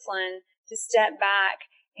discipline to step back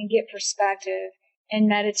and get perspective and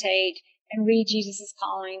meditate and read Jesus'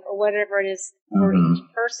 Calling or whatever it is for each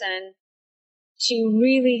person to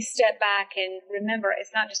really step back and remember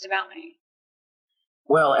it's not just about me.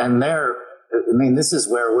 Well, and this is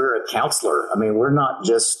where we're a counselor. We're not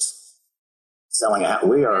just selling out.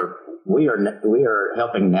 We are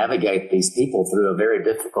helping navigate these people through a very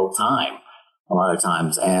difficult time a lot of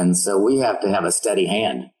times. And so we have to have a steady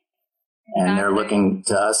hand. And they're looking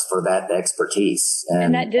to us for that expertise.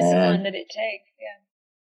 And that discipline that it takes,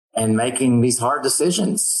 And making these hard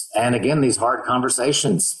decisions. And again, these hard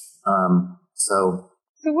conversations. So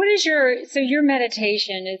what is your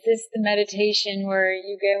meditation? Is this the meditation where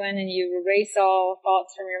you go in and you erase all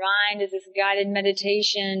thoughts from your mind? Is this guided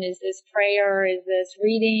meditation? Is this prayer? Is this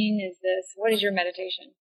reading? What is your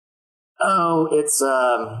meditation? Oh, it's,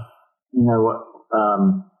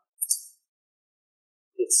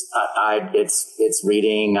 it's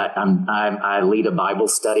reading. I lead a Bible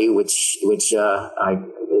study, which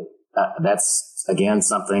that's again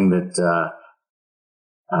something that,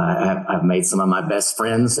 I've made some of my best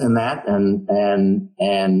friends in that,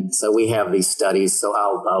 and so we have these studies. So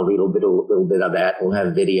I'll read a little bit of that. We'll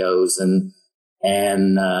have videos, and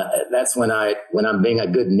that's when I'm being a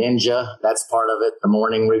good ninja. That's part of it, the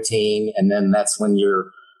morning routine, and then that's when you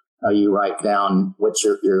write down what's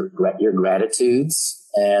your gratitudes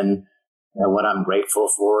and what I'm grateful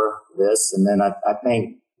for this, and then I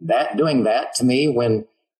think that doing that to me when.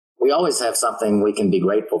 We always have something we can be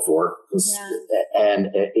grateful for,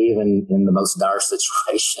 and even in the most dire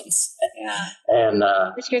situations. And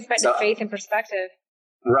which goes back to faith and perspective.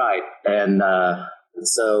 Right. And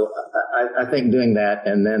so I think doing that,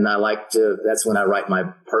 and then that's when I write my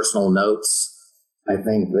personal notes. I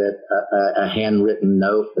think that a handwritten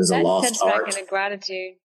note is a lost art. Back into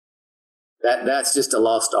gratitude. That's just a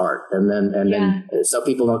lost art. And then so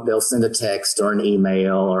people they'll send a text or an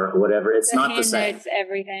email or whatever. It's not the same. It's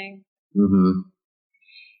everything. Mm-hmm.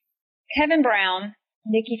 Kevin Brown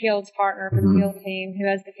Nikki Field's partner for the field team, who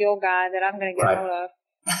has the field guy that I'm going to get hold of.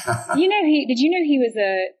 Did you know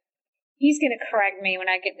he's going to correct me when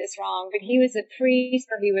I get this wrong, but he was a priest,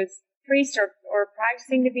 or he was priest or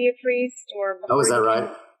practicing to be a priest, or is that right?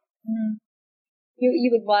 You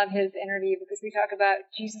would love his interview, because we talk about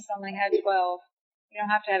Jesus only had 12. You don't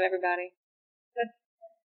have to have everybody.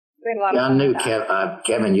 We had a lot of I knew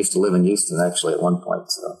Kevin used to live in Houston actually at one point,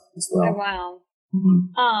 so as well. Oh, wow.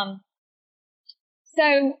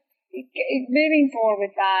 So moving forward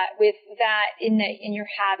with that in your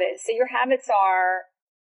habits. So your habits are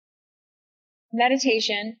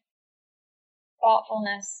meditation,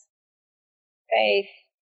 thoughtfulness, faith,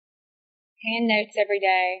 hand notes every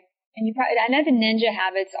day. And I know the ninja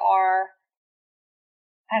habits are,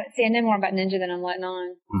 I know more about ninja than I'm letting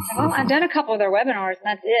on. I've done a couple of their webinars, and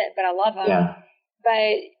that's it, but I love them. Yeah.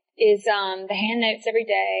 But is the hand notes every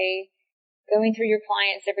day, going through your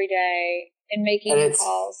clients every day, and making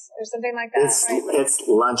calls or something like that. It's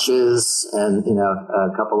lunches and,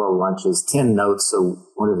 a couple of lunches, 10 notes. So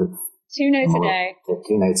what is it? 2 notes a day. 2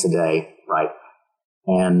 notes a day. Right.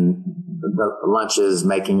 And the lunches,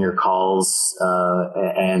 making your calls,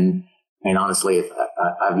 and honestly,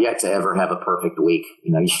 I've yet to ever have a perfect week.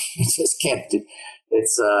 You just can't do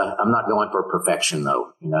it's, I'm not going for perfection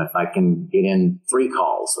though. If I can get in 3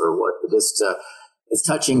 calls or what, just, it's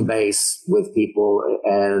touching base with people,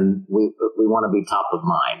 and we want to be top of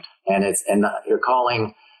mind. And you're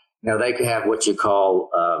calling, they could have what you call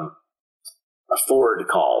a FORD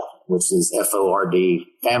call, which is FORD,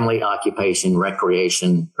 family, occupation,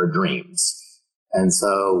 recreation, or dreams. And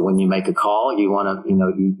so when you make a call, you want to,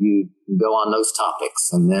 you go on those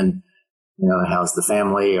topics, and then, how's the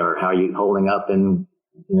family, or how are you holding up in,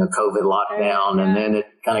 COVID lockdown, and then it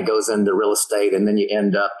kind of goes into real estate, and then you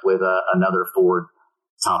end up with another FORD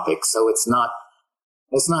topic. So it's not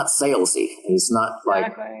salesy. It's not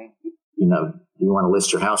like, you want to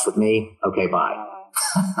list your house with me? Okay, bye.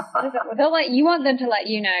 You want them to let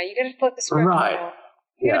you know. You got to flip the script. Right.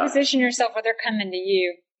 You got to position yourself where they're coming to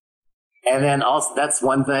you. And then also, that's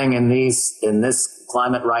one thing in this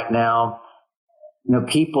climate right now.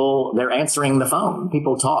 People, they're answering the phone.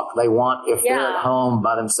 People talk. They want, if they're at home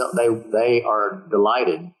by themselves, they are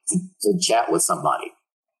delighted to chat with somebody.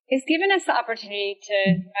 It's given us the opportunity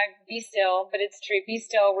to be still, but it's true. Be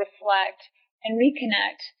still, reflect, and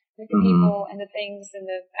reconnect with the people and the things and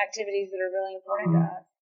the activities that are really important to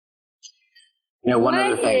us. One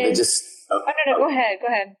other thing that just... no, go ahead.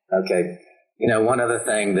 Okay. One other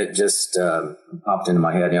thing that just popped into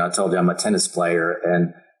my head, I told you I'm a tennis player,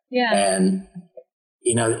 and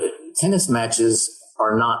tennis matches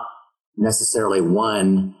are not necessarily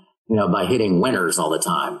won, by hitting winners all the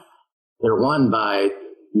time. They're won by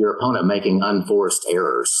your opponent making unforced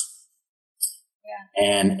errors. Yeah.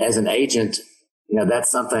 And as an agent, that's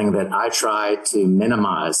something that I try to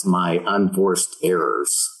minimize, my unforced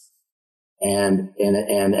errors. And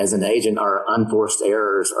as an agent, our unforced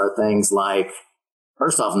errors are things like,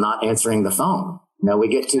 first off, not answering the phone. We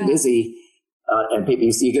get too busy, and people,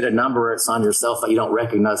 you get a number, it's on your cell phone, you don't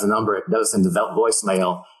recognize the number, it goes into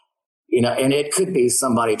voicemail, and it could be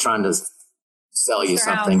somebody trying to sell you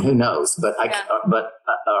something. Who knows? But I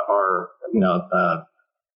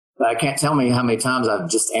can't tell me how many times I've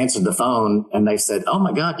just answered the phone and they said, "Oh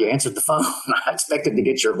my God, you answered the phone. I expected to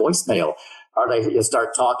get your voicemail." Or they just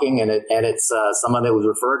start talking, and it's someone that was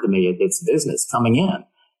referred to me. It's business coming in,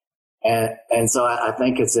 and so I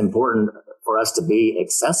think it's important for us to be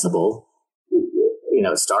accessible.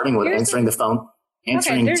 Starting with answering the phone,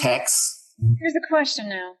 answering texts. Here's a question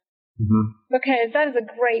now. Because that is a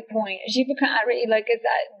great point. As you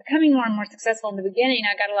becoming more and more successful in the beginning,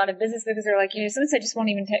 I got a lot of business because they're like, someone said just won't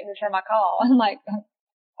even return my call. I'm like,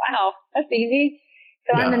 wow, that's easy.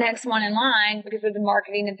 So I'm the next one in line because of the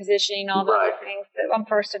marketing and positioning, all the other things. That I'm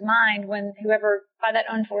first in mind when whoever, by that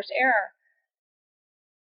unforced error.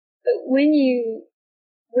 But when you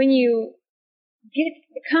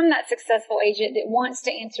become that successful agent that wants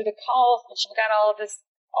to answer the calls, but you've got all of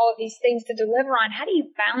these things to deliver on, how do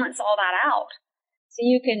you balance all that out so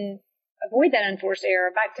you can avoid that unforced error?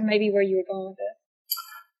 Back to maybe where you were going with it.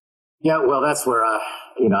 Yeah, well, that's where I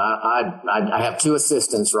have 2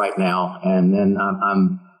 assistants right now, and then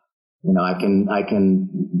I can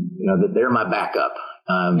they're my backup,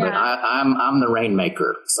 but I'm the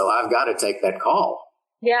rainmaker, so I've got to take that call,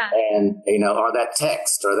 and or that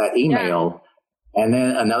text or that email, and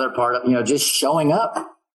then another part of just showing up.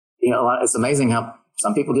 It's amazing how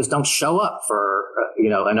some people just don't show up for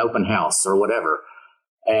an open house or whatever.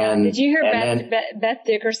 And did you hear Beth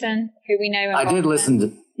Dickerson, who we know? I did listen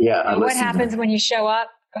to. Yeah. What happens when you show up?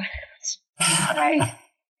 Right.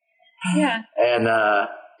 Yeah.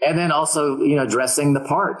 And then also, dressing the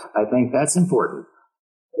part. I think that's important.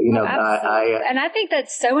 And I think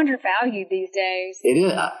that's so undervalued these days. It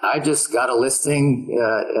is. I just got a listing,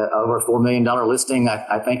 over a $4 million listing.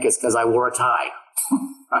 I think it's because I wore a tie.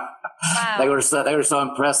 Wow. They were so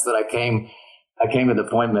impressed that I came to the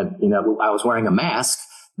appointment. I was wearing a mask,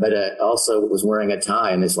 but also was wearing a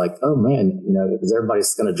tie, and it's like, oh man, because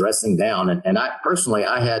everybody's kind of dressing down. And I personally,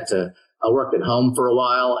 I worked at home for a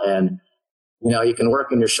while, and you can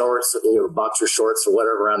work in your shorts, your boxer shorts or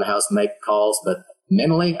whatever around the house, make calls, but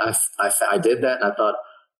mentally, I did that, and I thought,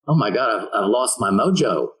 oh my God, I've lost my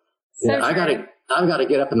mojo. I've got to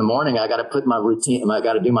get up in the morning. I got to put my routine. I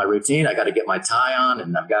got to do my routine. I got to get my tie on,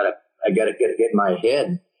 and I got to get my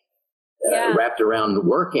head wrapped around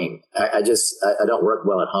working. I don't work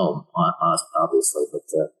well at home, obviously, but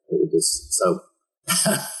it just so.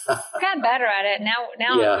 I've gotten better at it now.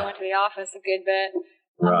 I'm going to the office a good bit.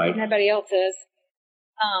 Right. Nobody else is.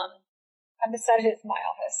 I've decided it's my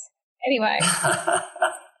office. Anyway,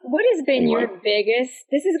 what has been your biggest,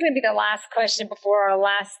 this is going to be the last question before our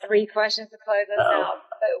last three questions to close us out,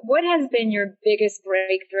 but what has been your biggest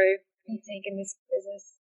breakthrough, you think, in this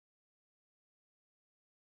business?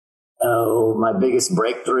 Oh, my biggest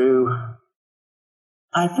breakthrough?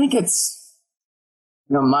 I think it's,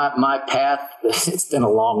 my path, it's been a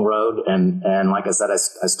long road. And like I said, I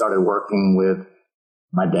started working with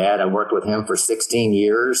my dad. I worked with him for 16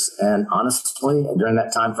 years. And honestly, during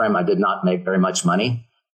that time frame, I did not make very much money.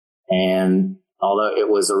 And although it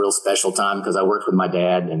was a real special time because I worked with my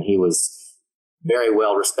dad and he was very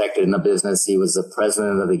well respected in the business. He was the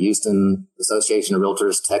president of the Houston Association of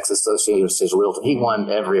Realtors, Texas Association of Realtors. He won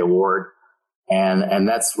every award. And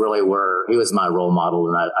that's really where he was my role model.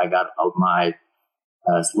 And I got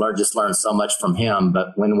just learned so much from him. But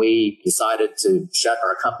when we decided to shut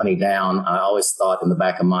our company down, I always thought in the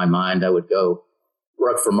back of my mind, I would go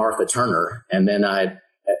work for Martha Turner. And then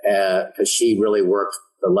because she really worked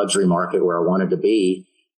the luxury market where I wanted to be.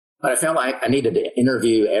 But I felt like I needed to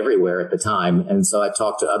interview everywhere at the time. And so I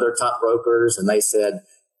talked to other top brokers and they said,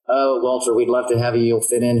 oh, Walter, we'd love to have you. You'll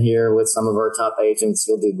fit in here with some of our top agents.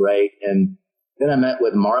 You'll do great. And then I met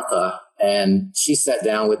with Martha and she sat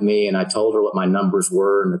down with me and I told her what my numbers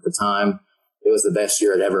were. And at the time, it was the best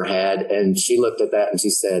year I'd ever had. And she looked at that and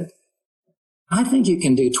she said, I think you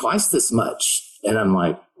can do twice this much. And I'm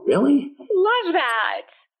like, really? Love that.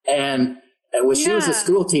 And she was a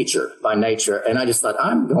school teacher by nature. And I just thought,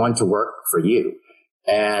 I'm going to work for you.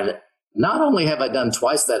 And not only have I done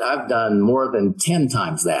twice that, I've done more than 10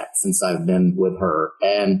 times that since I've been with her.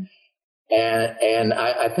 And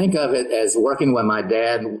I think of it as working with my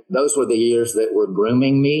dad. Those were the years that were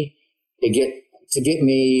grooming me to get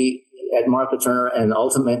me at Martha Turner and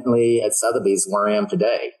ultimately at Sotheby's where I am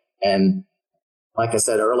today. And like I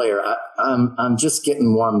said earlier, I'm just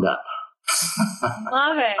getting warmed up.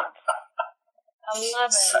 Love it. I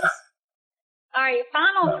love it. All right,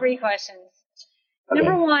 final three questions. Okay.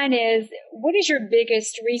 Number one is, what is your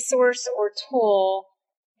biggest resource or tool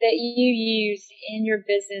that you use in your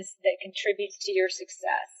business that contributes to your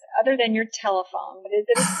success, other than your telephone? But is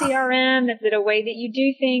it a CRM? Is it a way that you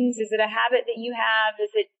do things? Is it a habit that you have?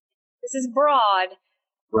 This is broad.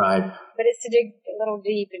 Right. But it's to dig a little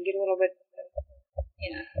deep and get a little bit,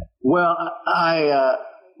 Well,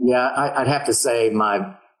 I'd have to say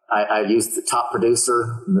I use the Top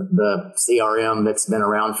Producer, the CRM that's been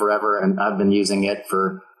around forever, and I've been using it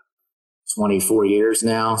for 24 years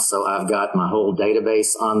now. So I've got my whole database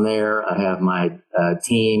on there. I have my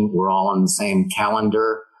team. We're all on the same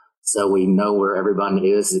calendar, so we know where everyone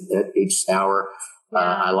is at each hour. Yeah.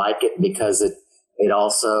 I like it because it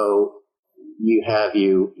also, I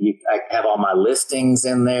have all my listings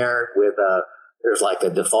in there with there's like a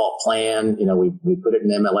default plan. We put it in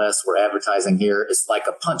MLS. We're advertising here. It's like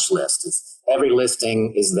a punch list. Every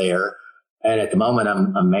listing is there. And at the moment,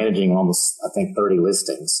 I'm managing almost, I think, 30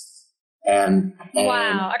 listings. And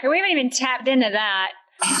wow. Okay. We haven't even tapped into that.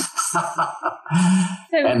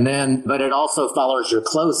 But it also follows your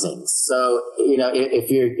closings. So,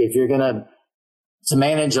 if you're going to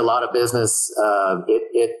manage a lot of business,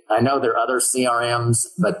 I know there are other CRMs,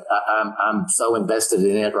 but I'm so invested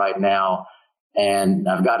in it right now. And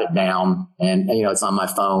I've got it down and it's on my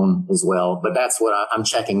phone as well, but that's what I'm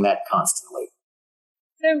checking that constantly.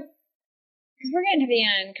 So we're getting to the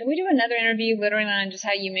end. Can we do another interview literally on just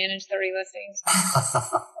how you manage 30 listings?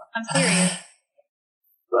 I'm serious.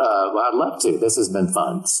 Well, I'd love to. This has been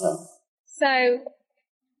fun. So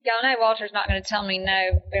y'all know Walter's not going to tell me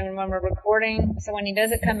no when we're recording. So when he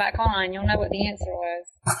doesn't come back on, you'll know what the answer was.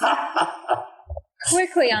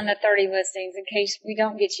 Quickly on the 30 listings in case we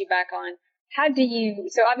don't get you back on. how do you,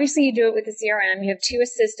 so obviously you do it with the CRM, you have 2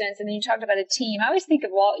 assistants, and then you talked about a team. I always think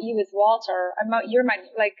of you as Walter. You're my,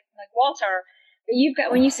 like Walter, but you've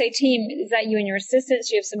got, when you say team, is that you and your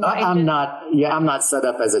assistants? You have some more agents? I'm not set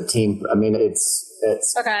up as a team. I mean,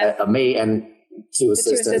 it's okay. Me and 2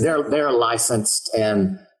 assistants. They're licensed,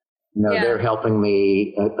 and they're helping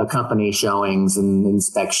me accompany showings and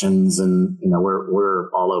inspections, and we're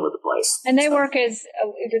all over the place. And they work as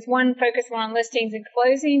does one focus more on listings and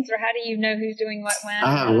closings, or how do you know who's doing what when?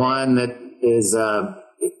 I have one that is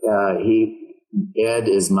Ed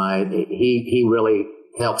is he really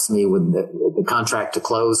helps me with the contract to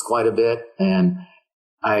close quite a bit, and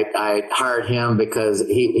I hired him because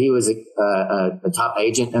he was a top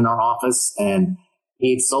agent in our office, and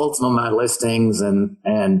he'd sold some of my listings, and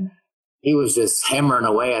he was just hammering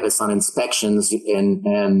away at us on inspections, and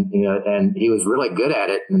he was really good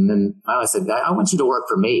at it. And then I said, I want you to work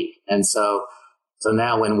for me. And so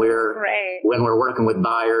now when we're working with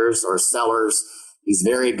buyers or sellers, he's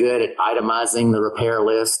very good at itemizing the repair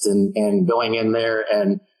list and going in there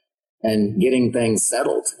and getting things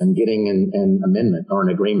settled and getting an amendment or an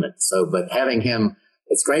agreement. So, but having him,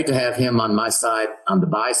 it's great to have him on my side, on the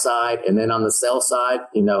buy side, and then on the sell side.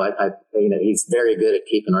 He's very good at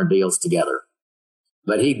keeping our deals together.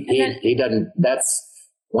 But he doesn't. That's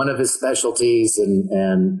one of his specialties, and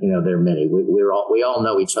there are many. We all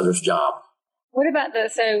know each other's job. What about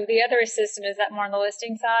so the other assistant, is that more on the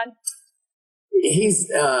listing side?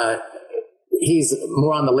 He's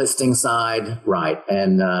more on the listing side, right?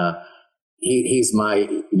 And he's my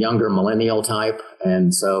younger millennial type,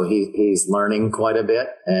 and so he's learning quite a bit.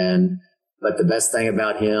 But the best thing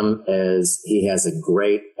about him is he has a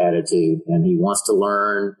great attitude, and he wants to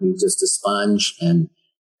learn. He's just a sponge,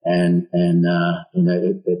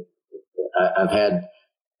 I've had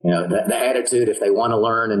the attitude. If they want to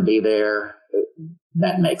learn and be there,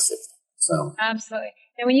 that makes it so. Absolutely.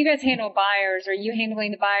 And when you guys handle buyers, are you handling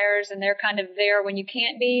the buyers and they're kind of there when you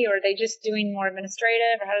can't be, or are they just doing more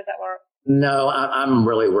administrative, or how does that work? No, I'm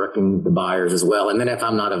really working the buyers as well. And then if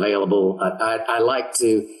I'm not available, I like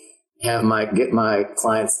to get my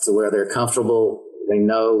clients to where they're comfortable. They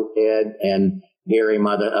know Ed and Gary,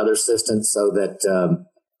 my other assistants, so that,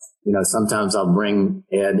 sometimes I'll bring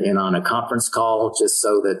Ed in on a conference call just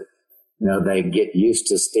so that, they get used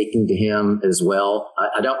to speaking to him as well.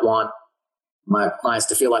 I don't want my clients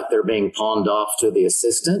to feel like they're being pawned off to the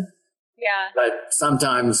assistant. Yeah. But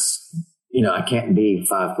sometimes, I can't be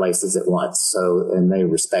 5 places at once. So, and they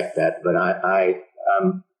respect that. But I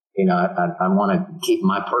want to keep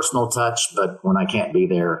my personal touch, but when I can't be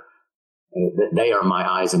there, they are my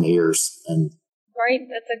eyes and ears. And great.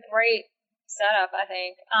 That's a great setup, I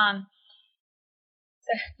think.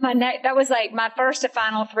 That was like my first to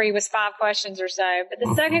final 3 was 5 questions or so. But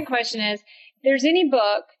the second question is, if there's any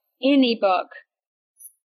book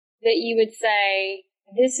that you would say,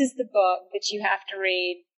 this is the book that you have to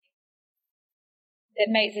read that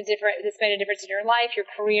makes that's made a difference in your life, your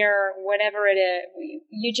career, whatever it is.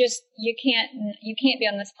 You can't be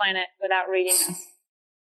on this planet without reading this.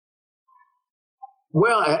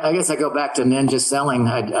 Well, I guess I go back to Ninja Selling.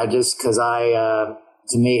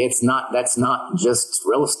 To me, that's not just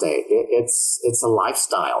real estate. It's a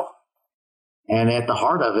lifestyle. And at the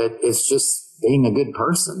heart of it is just being a good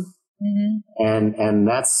person. Mm-hmm. And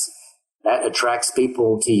that attracts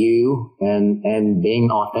people to you, and being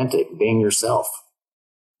authentic, being yourself.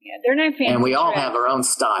 Yeah, they're no fancy. And we all have our own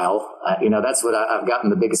style. That's what I've gotten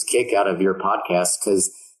the biggest kick out of your podcast,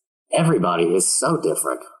 because everybody is so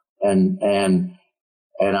different. And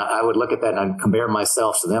I would look at that and I'd compare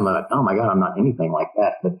myself to them. And I'm like, oh my God, I'm not anything like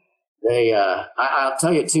that. But I'll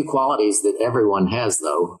tell you 2 qualities that everyone has,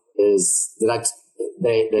 though, is that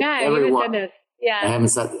everyone. Yeah. I haven't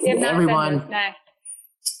said everyone. No.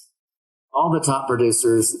 All the top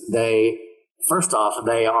producers, first off,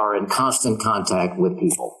 they are in constant contact with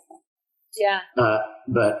people. Yeah.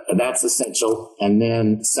 But that's essential. And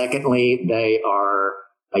then secondly, they are,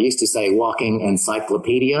 I used to say, walking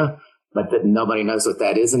encyclopedia, but that nobody knows what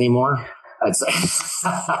that is anymore. I'd say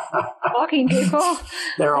walking Google.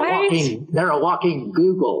 They're a walking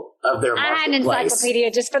Google of their marketplace. I had an encyclopedia,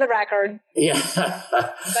 just for the record. Yeah,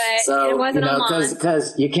 but it wasn't online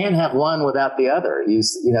because you can't have one without the other.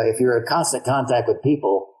 If you're in constant contact with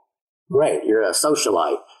people, great, you're a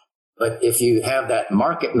socialite. But if you have that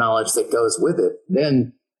market knowledge that goes with it,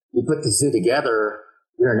 then you put the 2 together.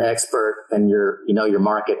 You're an expert, and you know your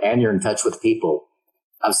market, and you're in touch with people.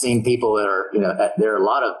 I've seen people that are, there are a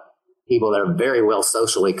lot of people that are very well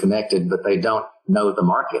socially connected, but they don't know the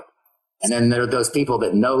market. And then there are those people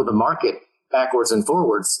that know the market backwards and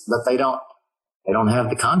forwards, but they don't have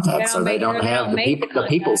the contacts, or they don't have the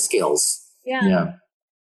people skills. Yeah.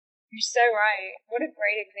 You're so right. What a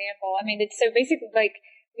great example. I mean, it's so basically like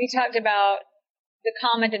we talked about the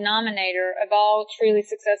common denominator of all truly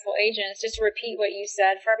successful agents, just to repeat what you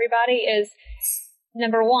said for everybody, is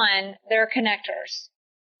number one, they're connectors.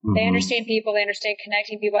 Mm-hmm. They understand people. They understand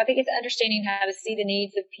connecting people. I think it's understanding how to see the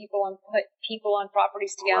needs of people and put people and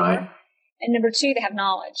properties together. Right. And number two, they have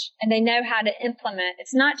knowledge and they know how to implement.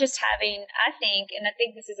 It's not just having, I think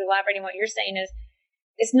this is elaborating what you're saying, is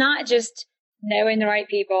it's not just knowing the right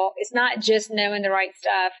people. It's not just knowing the right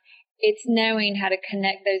stuff. It's knowing how to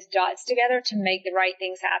connect those dots together to make the right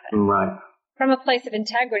things happen. Right. From a place of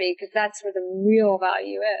integrity, because that's where the real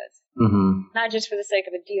value is. Mm-hmm. Not just for the sake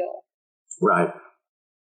of a deal. Right.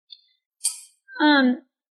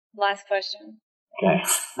 Last question. Okay.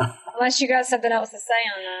 Unless you got something else to say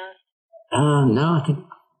on that. No, I think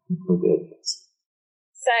we're good.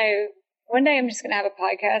 So one day I'm just going to have a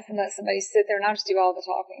podcast and let somebody sit there and I'll just do all the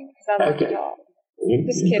talking because I love to talk.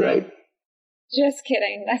 Just kidding. Great. Just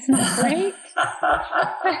kidding. That's not great.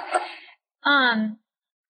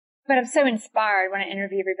 But I'm so inspired when I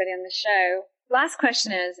interview everybody on the show. Last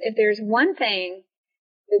question is, if there's one thing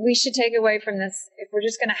that we should take away from this, if we're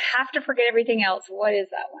just going to have to forget everything else, what is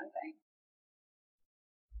that one thing?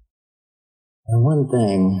 And one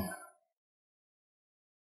thing,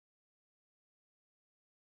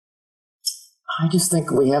 I just think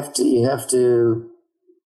you have to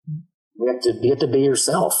be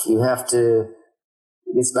yourself. You have to,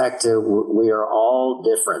 it gets back to, we are all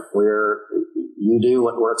different. You do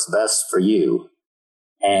what works best for you,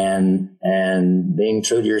 and being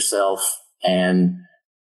true to yourself, and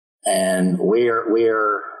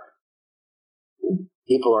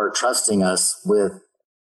people are trusting us with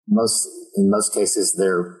in most cases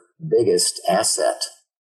their biggest asset.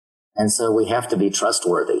 And so we have to be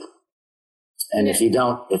trustworthy. And if you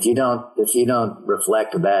don't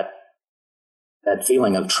reflect that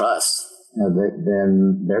feeling of trust,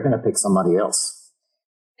 then they're going to pick somebody else.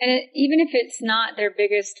 And even if it's not their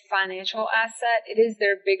biggest financial asset, it is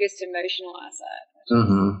their biggest emotional asset, which is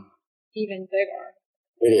even bigger.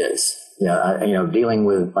 It is. Yeah. Dealing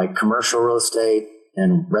with like commercial real estate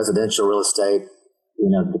and residential real estate,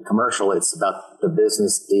 the commercial, it's about the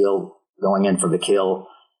business deal going in for the kill.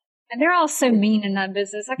 And they're all so mean in that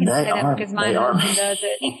business. I can say that because my husband does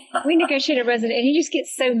it. We negotiate a resident and he just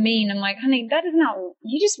gets so mean. I'm like, honey, that is not,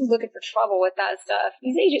 you just looking for trouble with that stuff.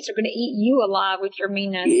 These agents are going to eat you alive with your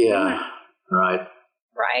meanness. Yeah. Right.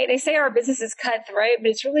 Right. They say our business is cutthroat, but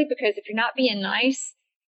it's really because if you're not being nice,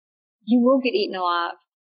 you will get eaten alive.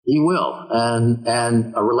 You will.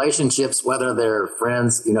 And relationships, whether they're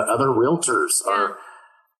friends, other realtors are,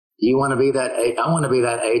 you want to be that, I want to be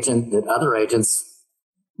that agent that other agents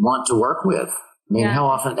want to work with. I mean,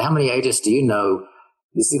 how many agents do you know?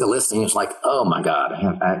 You see the listing, it's like, oh my God,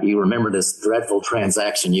 you remember this dreadful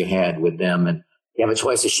transaction you had with them, and you have a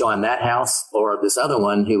choice of showing that house or this other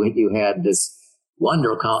one who you had this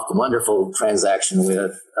wonderful transaction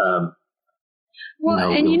with.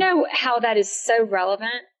 And you know how that is so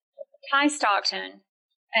relevant? Ty Stockton,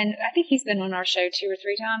 and I think he's been on our show 2 or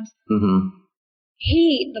 3 times. Mm-hmm.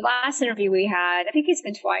 The last interview we had, I think he's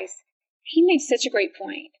been twice. He made such a great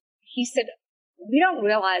point. He said, we don't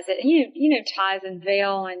realize it. And you know, Ty's in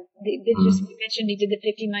Vail, and they just mentioned he did the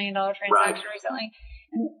 $50 million transaction recently.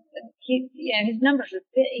 And his numbers are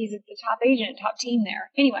big. He's the top agent, top team there.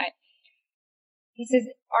 Anyway, he says,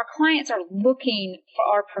 our clients are looking for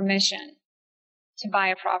our permission to buy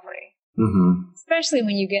a property. Mm-hmm. Especially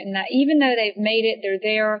when you get in that, even though they've made it, they're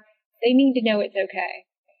there, they need to know it's okay.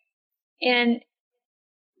 And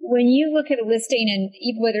when you look at a listing, and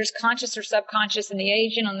even whether it's conscious or subconscious, and the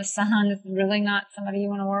agent on the sign is really not somebody you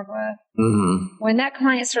want to work with, when that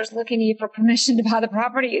client starts looking to you for permission to buy the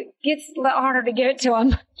property, it gets a lot harder to get it to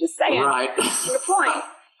them. Just saying. Right. Your point.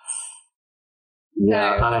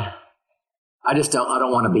 Yeah. I just don't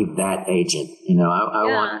want to be that agent. I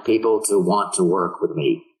want people to want to work with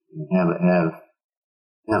me. And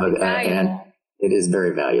it is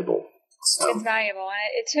very valuable. So. It's valuable,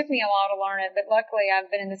 and it took me a while to learn it, but luckily I've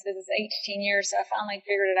been in this business 18 years, so I finally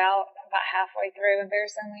figured it out about halfway through,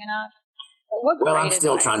 embarrassingly enough. Well, I'm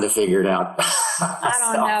still trying to figure it out. I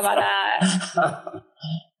don't know about that.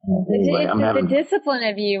 Anyway, the discipline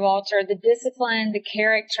of you, Walter, the discipline, the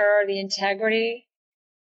character, the integrity.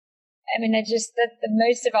 I mean, the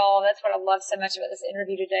most of all, that's what I love so much about this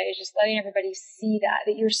interview today, is just letting everybody see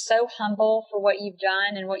that you're so humble for what you've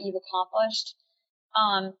done and what you've accomplished.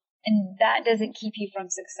 And that doesn't keep you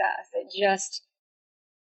from success. It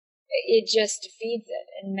just feeds it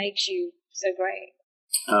and makes you so great.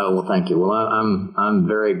 Oh, well, thank you. Well, I'm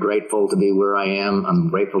very grateful to be where I am. I'm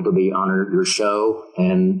grateful to be on your show,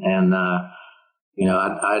 and you know,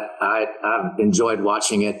 I've enjoyed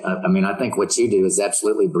watching it. I mean, I think what you do is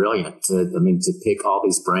absolutely brilliant. To pick all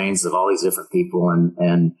these brains of all these different people,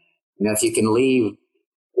 and you know, if you can leave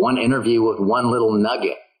one interview with one little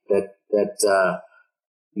nugget that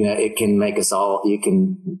you know, it can make us all. It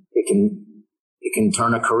can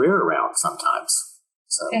turn a career around sometimes.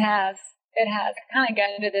 So it has. I kind of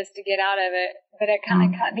got into this to get out of it, but it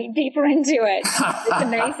kind of got me deeper into it. It's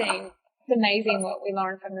amazing. It's amazing what we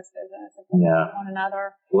learn from this business and from one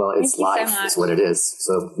another. Well, it's life. It's what it is.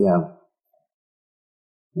 So, yeah.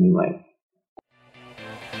 Anyway.